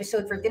 Our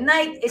episode for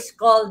tonight is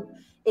called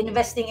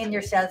Investing in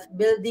Yourself,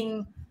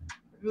 Building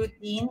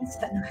Routines,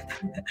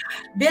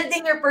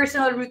 Building Your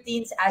Personal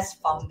Routines as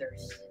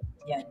Founders.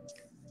 Yan.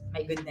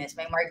 My goodness,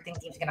 my marketing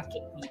team's gonna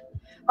kick me.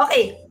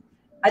 Okay,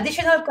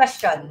 additional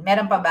question.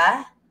 Meron pa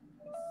ba?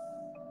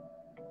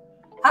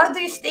 How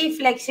do you stay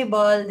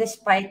flexible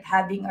despite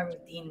having a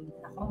routine?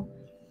 Ako,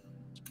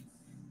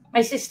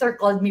 my sister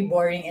called me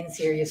boring and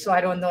serious, so I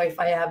don't know if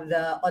I have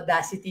the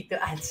audacity to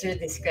answer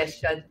this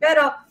question.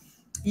 Pero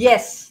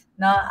yes,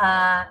 no,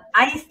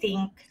 I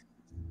think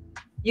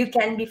you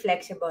can be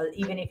flexible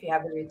even if you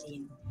have a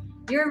routine.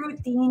 Your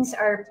routines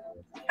are,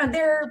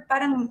 there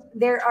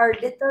are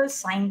little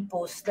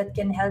signposts that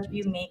can help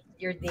you make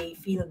your day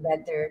feel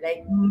better,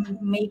 like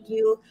make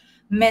you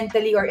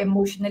mentally or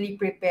emotionally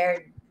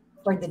prepared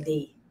for the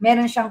day.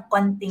 Meron siyang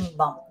konting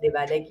bump, di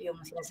ba? Like yung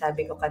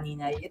sinasabi ko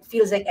kanina, it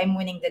feels like I'm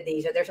winning the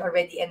day. So there's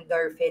already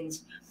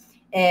endorphins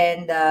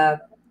and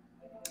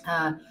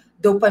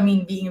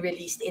dopamine being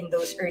released in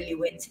those early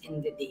wins in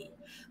the day.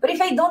 But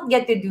if I don't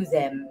get to do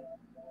them,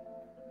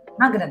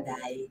 I'm not gonna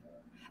die.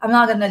 I'm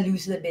not gonna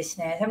lose the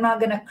business. I'm not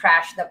gonna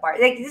crash the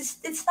party. Like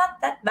it's not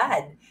that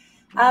bad.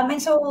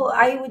 And so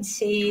I would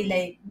say,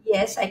 like,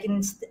 yes, I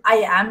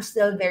am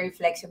still very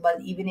flexible,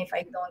 even if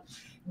I don't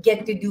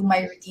get to do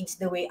my routines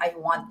the way I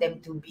want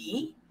them to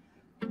be.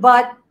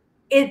 But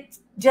it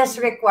just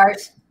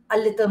requires a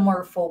little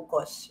more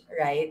focus,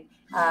 right?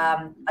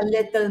 A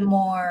little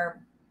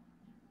more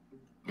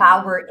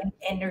power and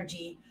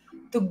energy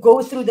to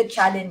go through the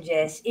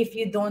challenges if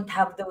you don't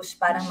have those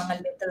parang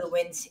mga little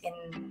wins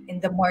in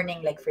the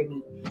morning, like for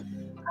me.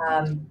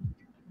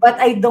 But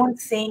I don't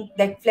think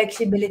that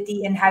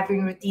flexibility and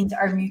having routines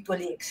are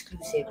mutually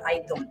exclusive.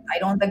 I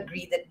don't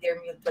agree that they're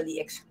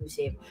mutually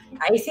exclusive.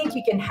 I think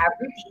you can have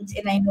routines,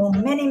 and I know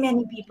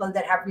many people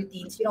that have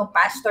routines.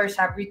 Pastors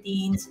have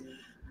routines.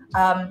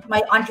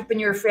 My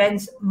entrepreneur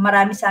friends,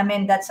 marami sa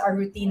amin, that's our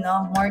routine,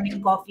 no? Morning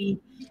coffee.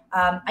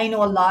 I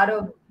know a lot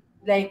of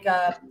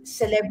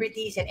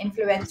celebrities and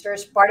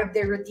influencers, part of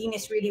their routine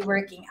is really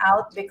working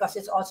out because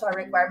it's also a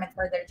requirement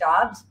for their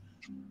jobs.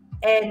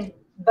 And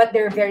but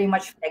they're very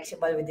much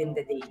flexible within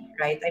the day,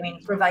 right? I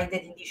mean,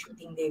 provided in the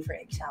shooting day, for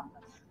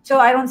example. So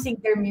I don't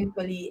think they're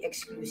mutually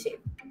exclusive.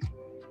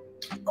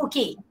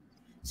 Okay.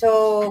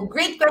 So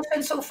great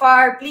question so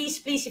far.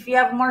 Please, if you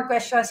have more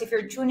questions, if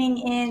you're tuning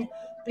in,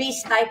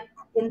 please type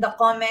in the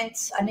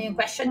comments ano yung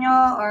question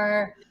nyo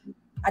or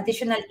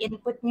additional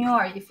input nyo,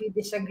 or if you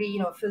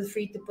disagree, feel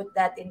free to put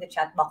that in the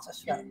chat box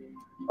as well.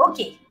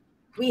 Okay.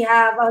 We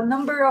have a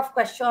number of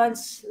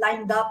questions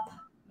lined up,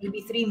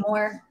 maybe 3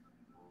 more.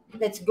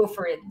 Let's go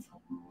for it.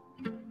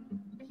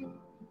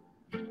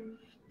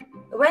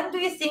 When do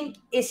you think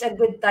is a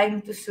good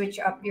time to switch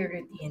up your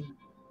routine?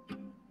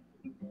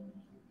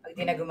 Pag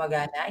di na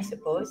gumagana, I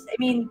suppose. I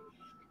mean,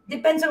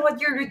 depends on what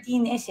your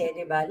routine is,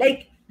 di ba?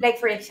 Like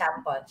for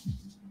example,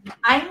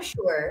 I'm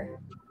sure,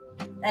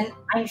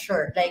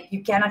 like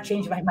you cannot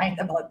change my mind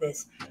about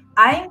this.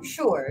 I'm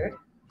sure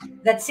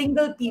that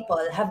single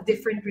people have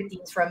different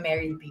routines from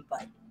married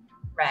people,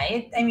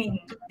 right? I mean,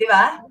 di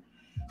ba?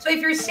 So if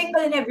you're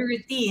single and have a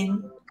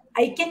routine,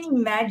 I can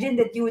imagine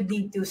that you would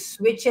need to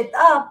switch it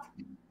up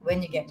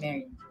when you get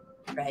married,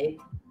 right?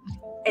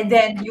 And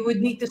then you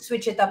would need to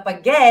switch it up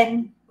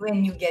again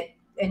when you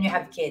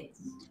have kids.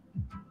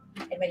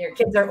 And when your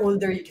kids are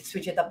older, you can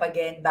switch it up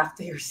again back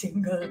to your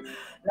single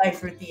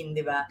life routine,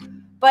 di ba?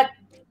 But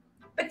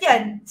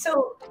yeah,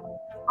 so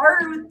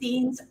our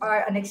routines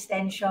are an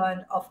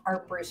extension of our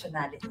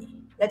personality.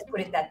 Let's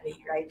put it that way,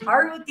 right?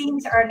 Our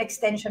routines are an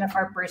extension of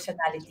our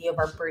personality, of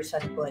our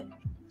personhood.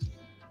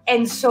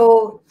 And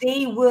so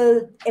they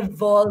will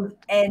evolve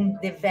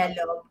and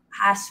develop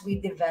as we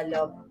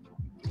develop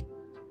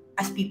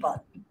as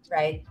people,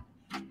 right?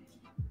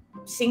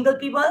 Single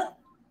people,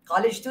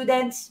 college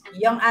students,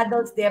 young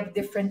adults, they have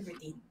different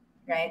routine,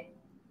 right?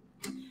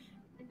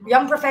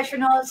 Young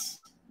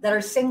professionals that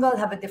are single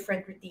have a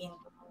different routine.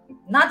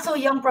 Not so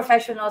young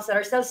professionals that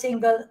are still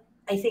single,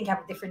 I think,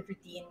 have a different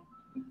routine.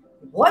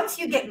 Once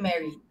you get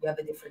married, you have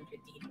a different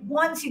routine.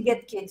 Once you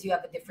get kids, you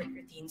have a different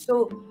routine.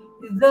 So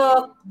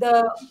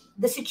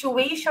the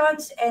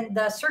situations and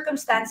the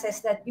circumstances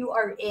that you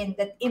are in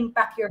that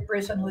impact your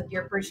personhood,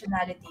 your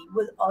personality,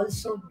 will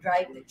also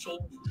drive the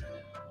change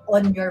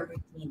on your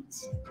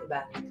routines,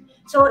 diba?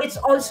 So it's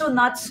also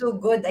not so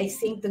good, I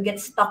think, to get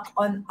stuck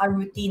on a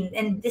routine.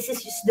 And this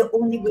is just the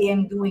only way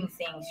I'm doing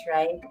things,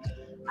 right?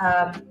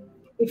 Um,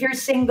 if you're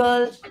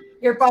single,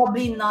 you're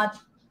probably not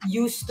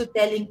used to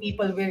telling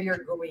people where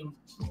you're going,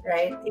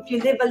 right? If you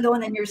live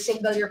alone and you're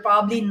single, you're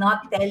probably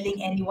not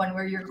telling anyone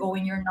where you're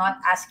going. You're not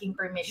asking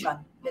permission,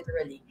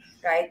 literally,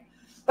 right?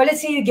 But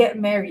let's say you get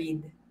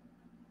married.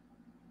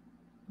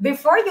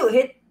 Before you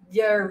hit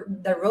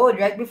the road,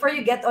 right? Before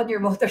you get on your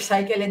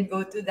motorcycle and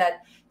go to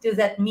that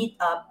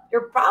meetup,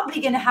 you're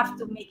probably gonna have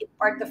to make it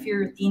part of your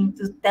routine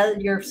to tell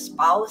your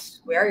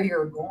spouse where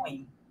you're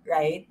going,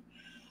 right?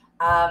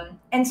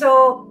 And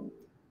so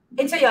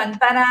yun,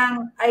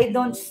 parang I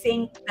don't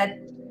think that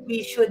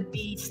we should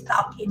be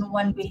stuck in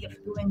one way of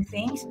doing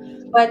things,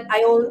 but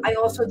I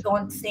also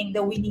don't think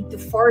that we need to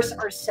force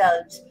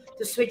ourselves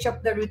to switch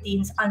up the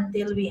routines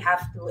until we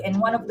have to. And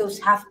one of those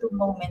have to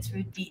moments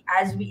would be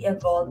as we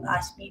evolve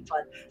as people.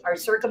 Our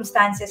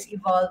circumstances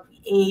evolve,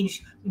 we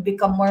age, we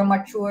become more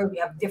mature, we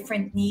have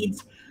different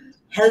needs,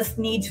 health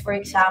needs, for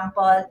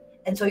example,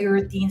 and so your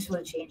routines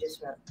will change as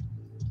well.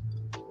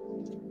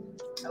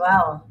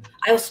 Wow,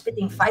 I was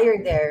spitting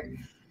fire there.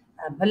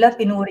 Hala,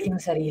 pinuri yung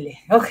sarili.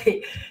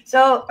 Okay.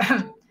 So,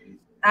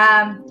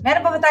 meron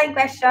pa ba tayong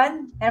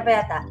question? Meron pa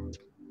yata.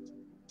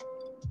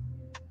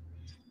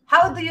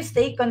 How do you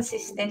stay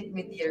consistent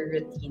with your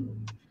routine?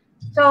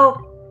 So,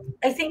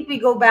 I think we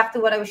go back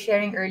to what I was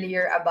sharing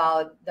earlier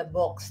about the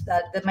books.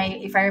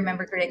 If I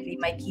remember correctly,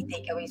 my key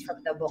takeaways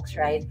from the books,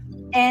 right?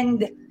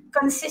 And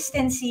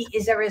consistency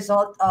is a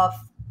result of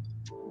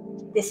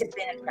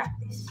discipline and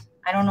practice.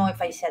 I don't know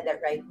if I said that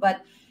right,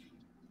 but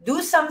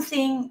do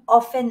something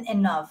often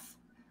enough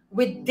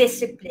with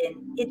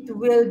discipline, it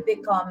will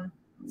become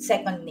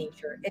second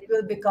nature. It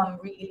will become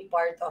really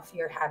part of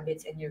your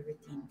habits and your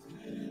routine.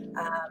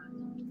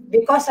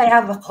 Because I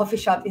have a coffee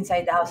shop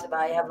inside the house,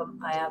 I have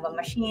a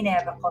machine, I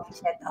have a coffee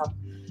setup,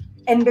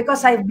 and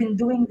because I've been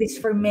doing this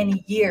for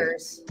many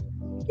years,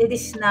 it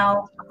is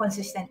now a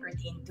consistent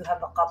routine to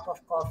have a cup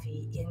of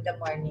coffee in the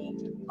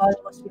morning,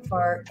 almost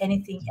before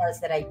anything else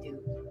that I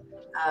do.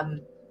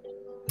 Um,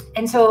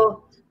 and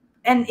so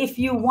and if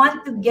you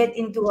want to get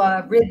into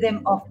a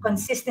rhythm of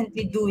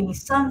consistently doing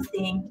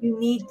something, you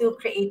need to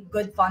create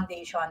good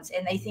foundations.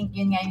 And I think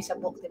yun nga yung sa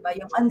book, diba?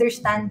 Yung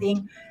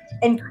understanding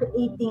and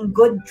creating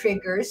good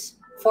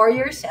triggers for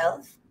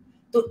yourself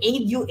to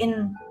aid you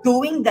in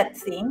doing that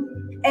thing,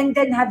 and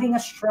then having a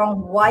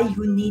strong why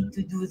you need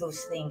to do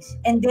those things.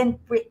 And then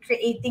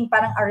creating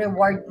parang a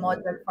reward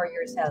model for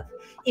yourself.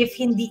 If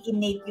hindi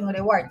innate yung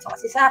reward. So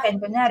kasi sa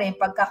akin, kunyari,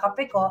 yung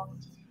pagkakape ko,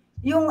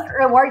 yung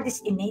reward is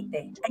innate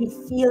eh. I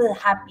feel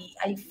happy.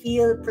 I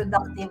feel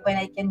productive when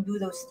I can do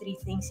those three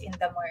things in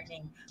the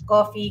morning.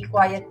 Coffee,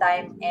 quiet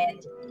time, and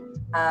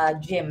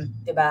gym,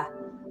 'di ba?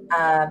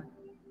 Uh,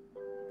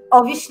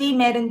 Obviously,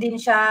 meron din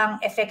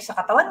siyang effect sa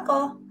katawan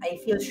ko. I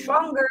feel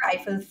stronger, I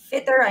feel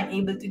fitter, I'm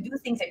able to do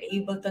things, I'm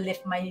able to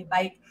lift my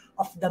bike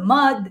off the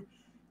mud,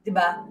 'di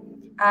ba?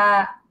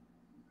 Ah,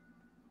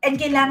 and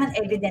kailangan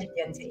evident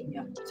 'yan sa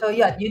inyo. So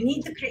yun, you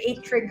need to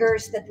create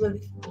triggers that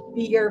will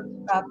be your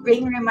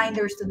brain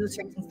reminders to do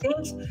certain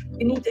things.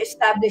 You need to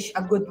establish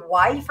a good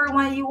why for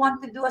why you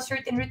want to do a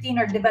certain routine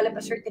or develop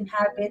a certain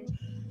habit.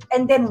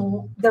 And then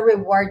the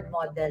reward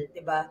model,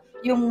 di ba?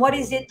 Yung what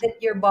is it that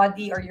your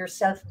body or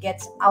yourself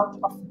gets out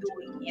of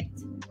doing it,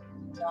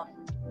 no?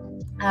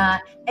 Uh,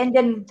 and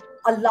then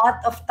a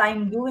lot of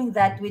time doing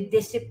that with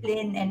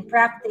discipline and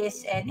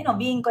practice and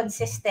being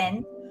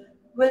consistent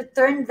will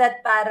turn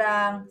that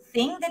parang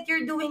thing that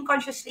you're doing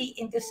consciously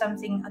into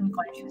something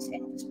unconscious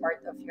and it's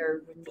part of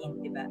your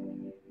routine, di ba?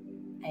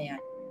 Ayan.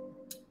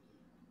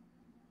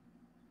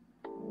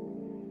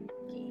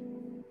 Okay.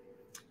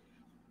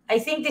 I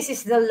think this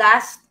is the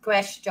last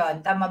question.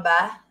 Tama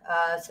ba,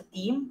 sa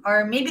team?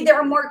 Or maybe there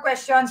are more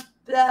questions.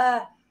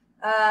 Uh,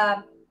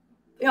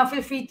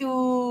 feel free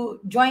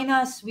to join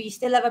us. We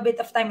still have a bit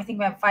of time. I think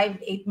we have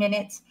 5 to 8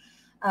 minutes.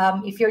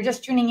 If you're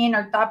just tuning in,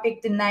 our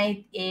topic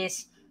tonight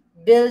is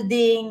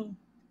building.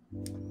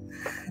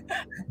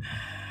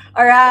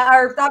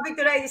 Our topic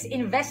tonight is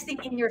investing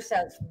in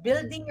yourself,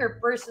 building your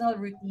personal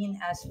routine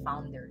as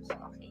founders.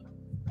 Okay.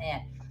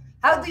 Ayan.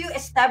 How do you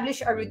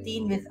establish a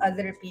routine with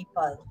other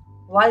people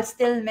while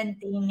still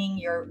maintaining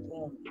your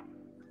own?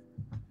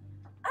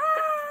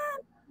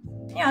 Ah,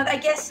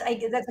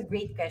 that's a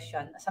great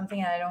question.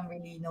 Something I don't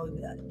really know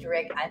the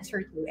direct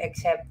answer to,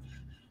 except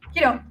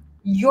you know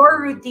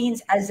your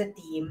routines as a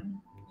team,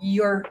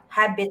 your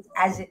habits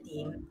as a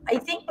team. I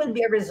think will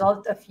be a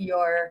result of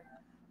your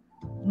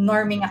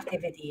norming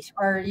activities,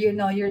 or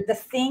you're the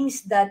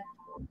things that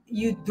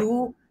you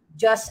do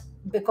just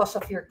because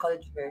of your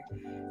culture,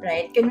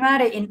 right?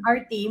 Kunwari, in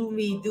our team,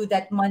 we do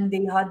that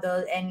Monday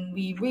huddle and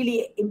we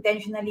really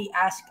intentionally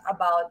ask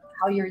about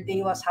how your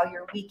day was, how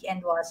your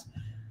weekend was.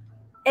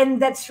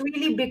 And that's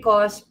really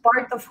because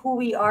part of who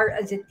we are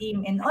as a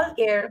team in all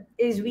care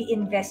is we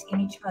invest in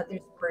each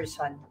other's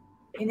person,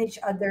 in each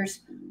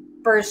other's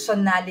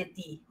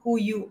personality, who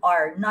you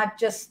are, not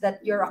just that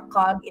you're a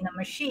cog in a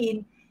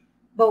machine,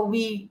 but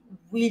we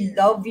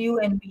love you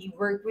and we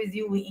work with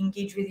you, we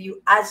engage with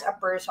you as a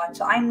person.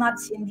 So I'm not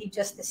Cindy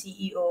just the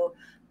CEO.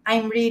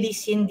 I'm really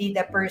Cindy,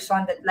 the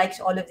person that likes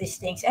all of these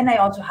things, and I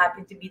also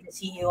happen to be the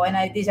CEO, and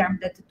I deserve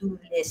the to-do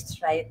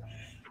lists, right?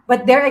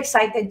 But they're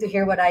excited to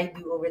hear what I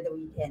do over the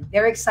weekend.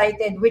 They're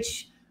excited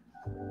which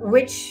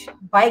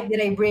bike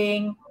did I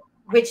bring,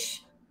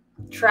 which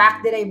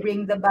track did I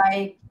bring the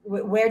bike,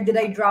 where did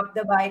I drop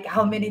the bike,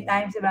 how many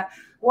times, diba?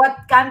 What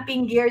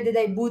camping gear did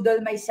I boodle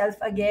myself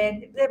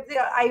again?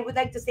 I would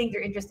like to think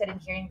they're interested in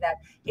hearing that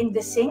in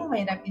the same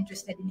way that I'm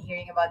interested in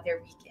hearing about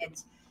their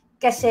weekends.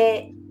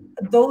 Kasi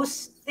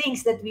those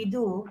things that we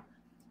do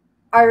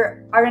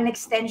are an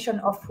extension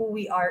of who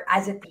we are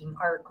as a team,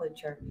 our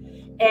culture.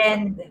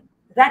 And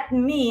that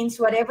means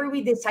whatever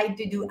we decide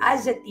to do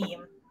as a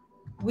team,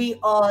 we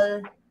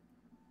all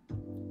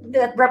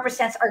that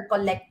represents our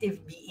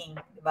collective being,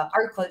 di ba?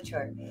 Our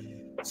culture.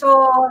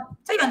 So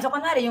yun. So,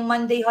 kunwari, yung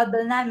Monday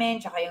huddle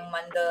namin, tsaka yung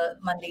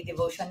Monday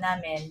devotion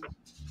namin,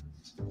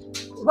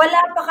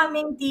 wala pa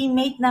kaming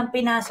teammate na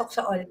pinasok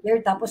sa altar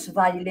tapos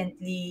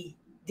violently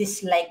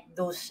dislike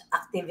those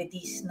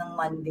activities ng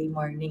Monday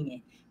morning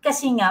eh.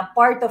 Kasi nga,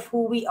 part of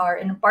who we are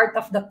and part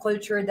of the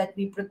culture that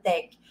we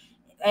protect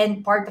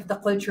and part of the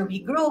culture we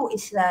grow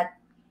is that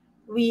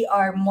we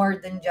are more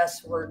than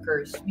just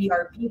workers. We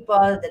are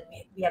people that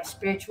we have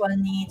spiritual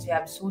needs, we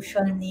have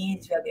social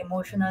needs, we have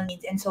emotional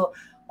needs. And so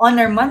on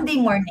our Monday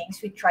mornings,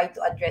 we try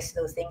to address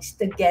those things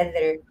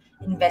together,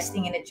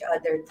 investing in each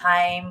other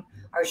time,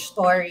 our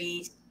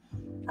stories.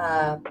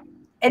 Uh,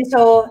 and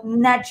so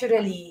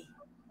naturally,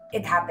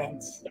 it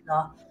happens.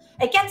 No?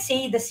 I can't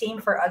say the same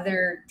for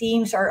other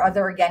teams or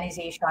other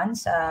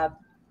organizations,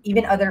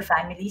 even other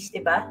families,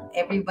 diba?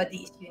 Everybody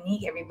is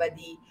unique.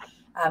 Everybody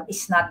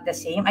is not the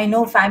same. I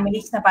know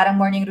families na parang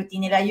morning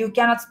routine nila, you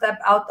cannot step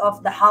out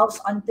of the house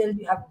until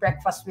you have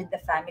breakfast with the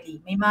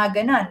family. May mga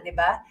ganon, di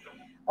ba?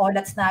 Oh,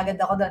 that's na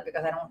agad ako doon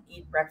because I don't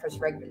eat breakfast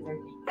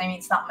regularly. I mean,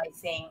 it's not my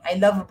thing. I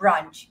love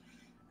brunch.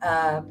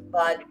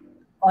 But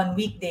on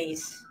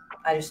weekdays,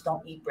 I just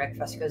don't eat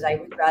breakfast because I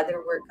would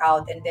rather work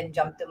out and then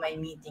jump to my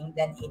meeting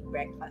than eat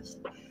breakfast.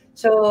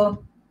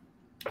 So,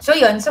 so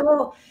yun.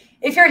 So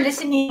if you're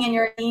listening and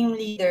you're a team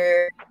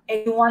leader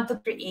and you want to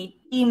create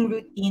team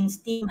routines,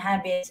 team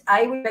habits,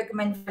 I would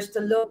recommend first to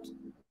look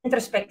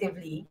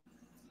introspectively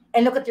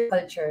and look at your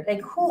culture.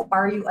 Like, who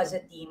are you as a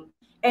team?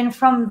 And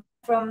from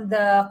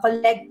the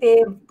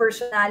collective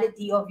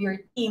personality of your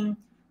team,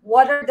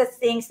 what are the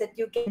things that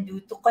you can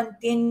do to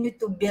continue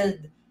to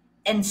build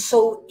and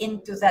sow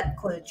into that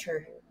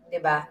culture,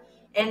 diba?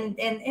 And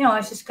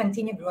let's just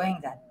continue growing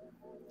that.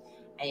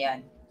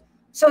 Ayan.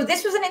 So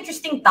this was an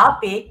interesting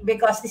topic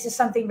because this is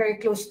something very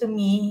close to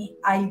me.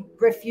 I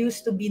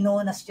refuse to be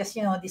known as just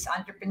this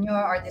entrepreneur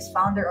or this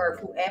founder or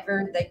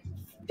whoever, like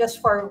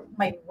just for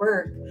my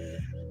work.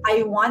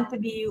 I want to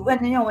be,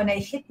 when I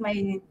hit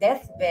my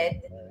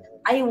deathbed,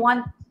 I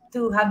want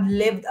to have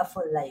lived a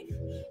full life.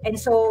 And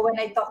so when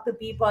I talk to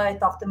people, I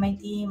talk to my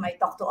team, I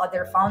talk to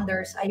other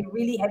founders, I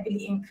really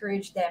heavily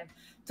encourage them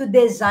to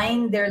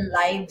design their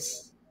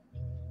lives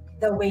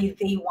the way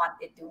they want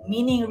it to,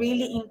 meaning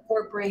really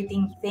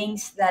incorporating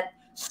things that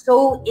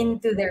sow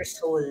into their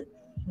soul,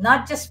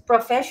 not just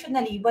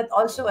professionally, but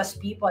also as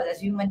people, as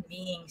human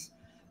beings.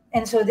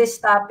 And so this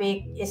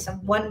topic is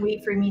one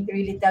way for me to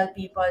really tell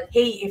people,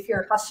 hey, if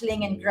you're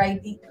hustling and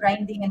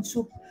grinding and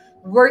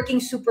working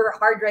super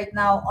hard right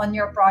now on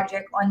your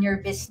project, on your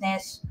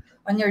business,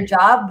 on your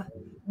job,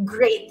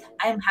 great.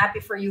 I'm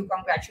happy for you.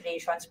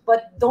 Congratulations.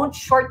 But don't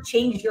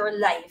shortchange your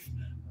life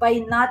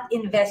by not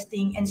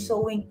investing and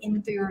sowing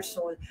into your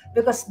soul,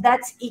 because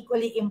that's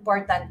equally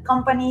important.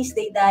 Companies,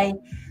 they die,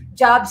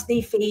 jobs,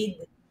 they fade.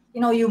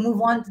 You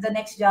move on to the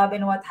next job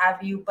and what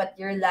have you, but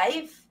your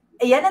life,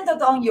 yan ang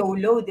totoong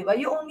YOLO, di ba?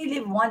 You only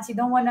live once. You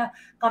don't wanna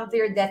come to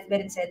your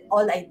deathbed and say,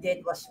 all I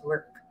did was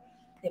work.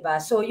 Di ba?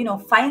 So,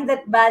 find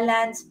that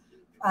balance.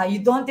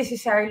 You don't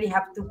necessarily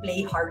have to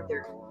play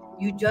harder.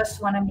 You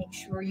just want to make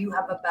sure you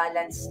have a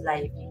balanced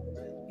life.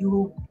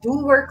 You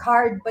do work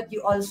hard, but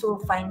you also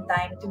find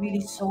time to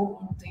really sow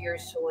into your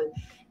soul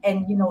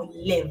and,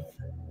 live.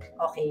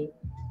 Okay.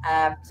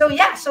 So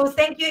yeah, so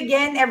thank you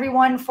again,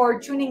 everyone, for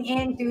tuning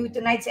in to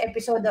tonight's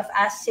episode of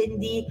Ask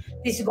Cindy.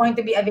 This is going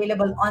to be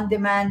available on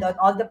demand on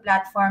all the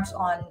platforms,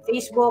 on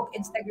Facebook,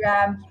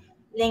 Instagram,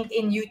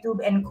 LinkedIn, YouTube,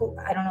 and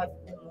I don't know.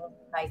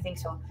 I think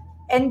so.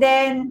 And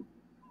then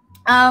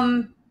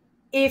um,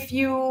 if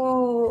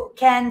you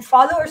can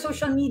follow our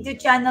social media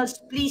channels,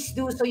 please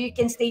do, so you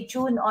can stay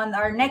tuned on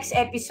our next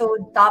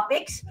episode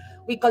topics.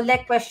 We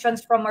collect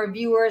questions from our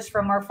viewers,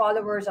 from our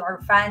followers,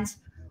 our fans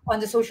on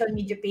the social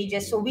media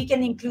pages, so we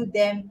can include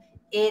them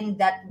in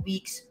that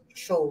week's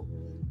show.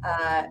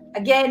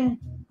 Again,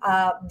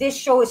 this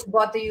show is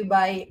brought to you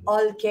by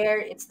All Care.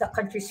 It's the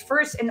country's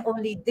first and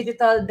only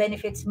digital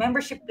benefits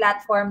membership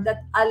platform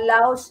that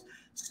allows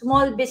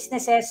small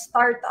businesses,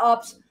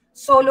 startups,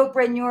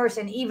 solopreneurs,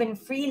 and even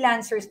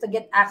freelancers to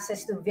get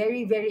access to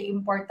very, very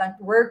important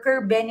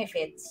worker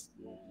benefits,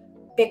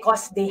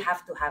 because they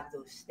have to have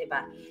those,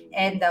 diba?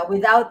 And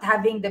without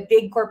having the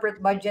big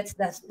corporate budgets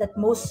that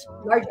most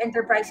large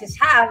enterprises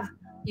have,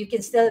 you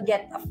can still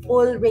get a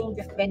full range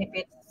of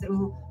benefits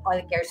through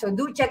All Care. So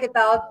do check it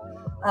out,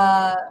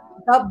 uh,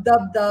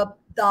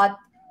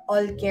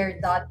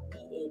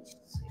 www.allcare.ph.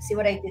 See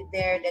what I did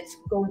there? Let's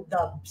go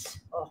Dubs.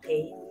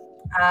 Okay.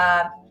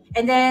 Um,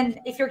 and then,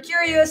 if you're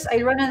curious,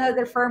 I run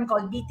another firm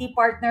called BT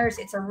Partners.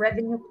 It's a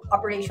revenue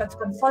operations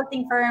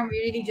consulting firm. We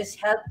really just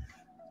help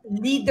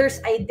leaders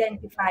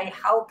identify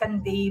how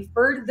can they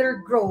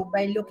further grow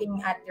by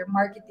looking at their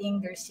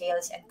marketing, their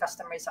sales, and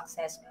customer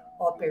success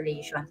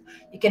operations.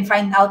 You can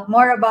find out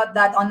more about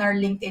that on our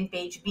LinkedIn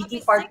page,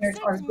 BT Partners,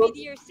 or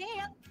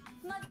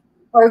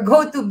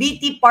go to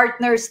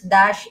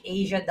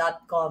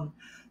btpartners-asia.com.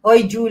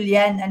 Hoy,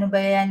 Julian, ano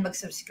ba yan?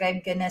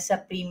 Mag-subscribe ka na sa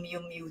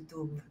premium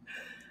YouTube.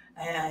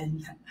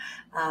 Ayan.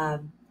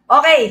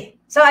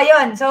 Okay. So,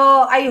 ayun.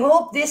 So, I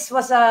hope this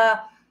was a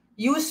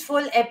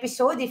useful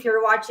episode. If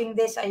you're watching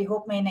this, I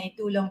hope may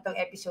naitulong tong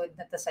episode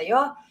na to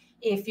sa'yo.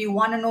 If you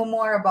want to know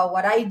more about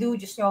what I do,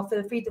 just feel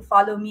free to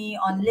follow me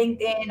on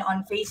LinkedIn,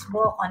 on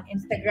Facebook, on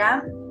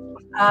Instagram.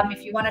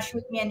 If you want to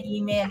shoot me an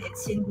email,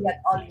 it's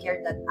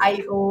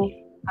cindy@allcare.io.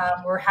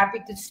 We're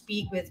happy to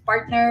speak with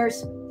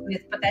partners,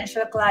 with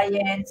potential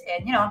clients,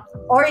 and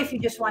or if you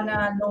just want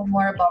to know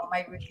more about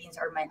my routines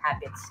or my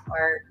habits,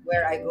 or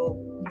where I go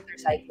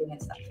motorcycling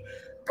and stuff.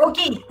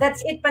 Okay,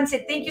 that's it,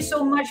 Pansit. Thank you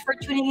so much for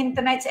tuning in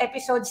tonight's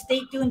episode.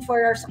 Stay tuned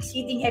for our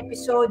succeeding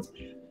episodes.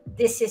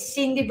 This is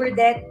Cindy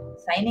Burdette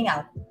signing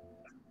out.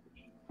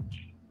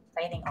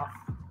 Signing off.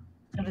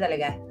 Ano ba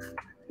talaga?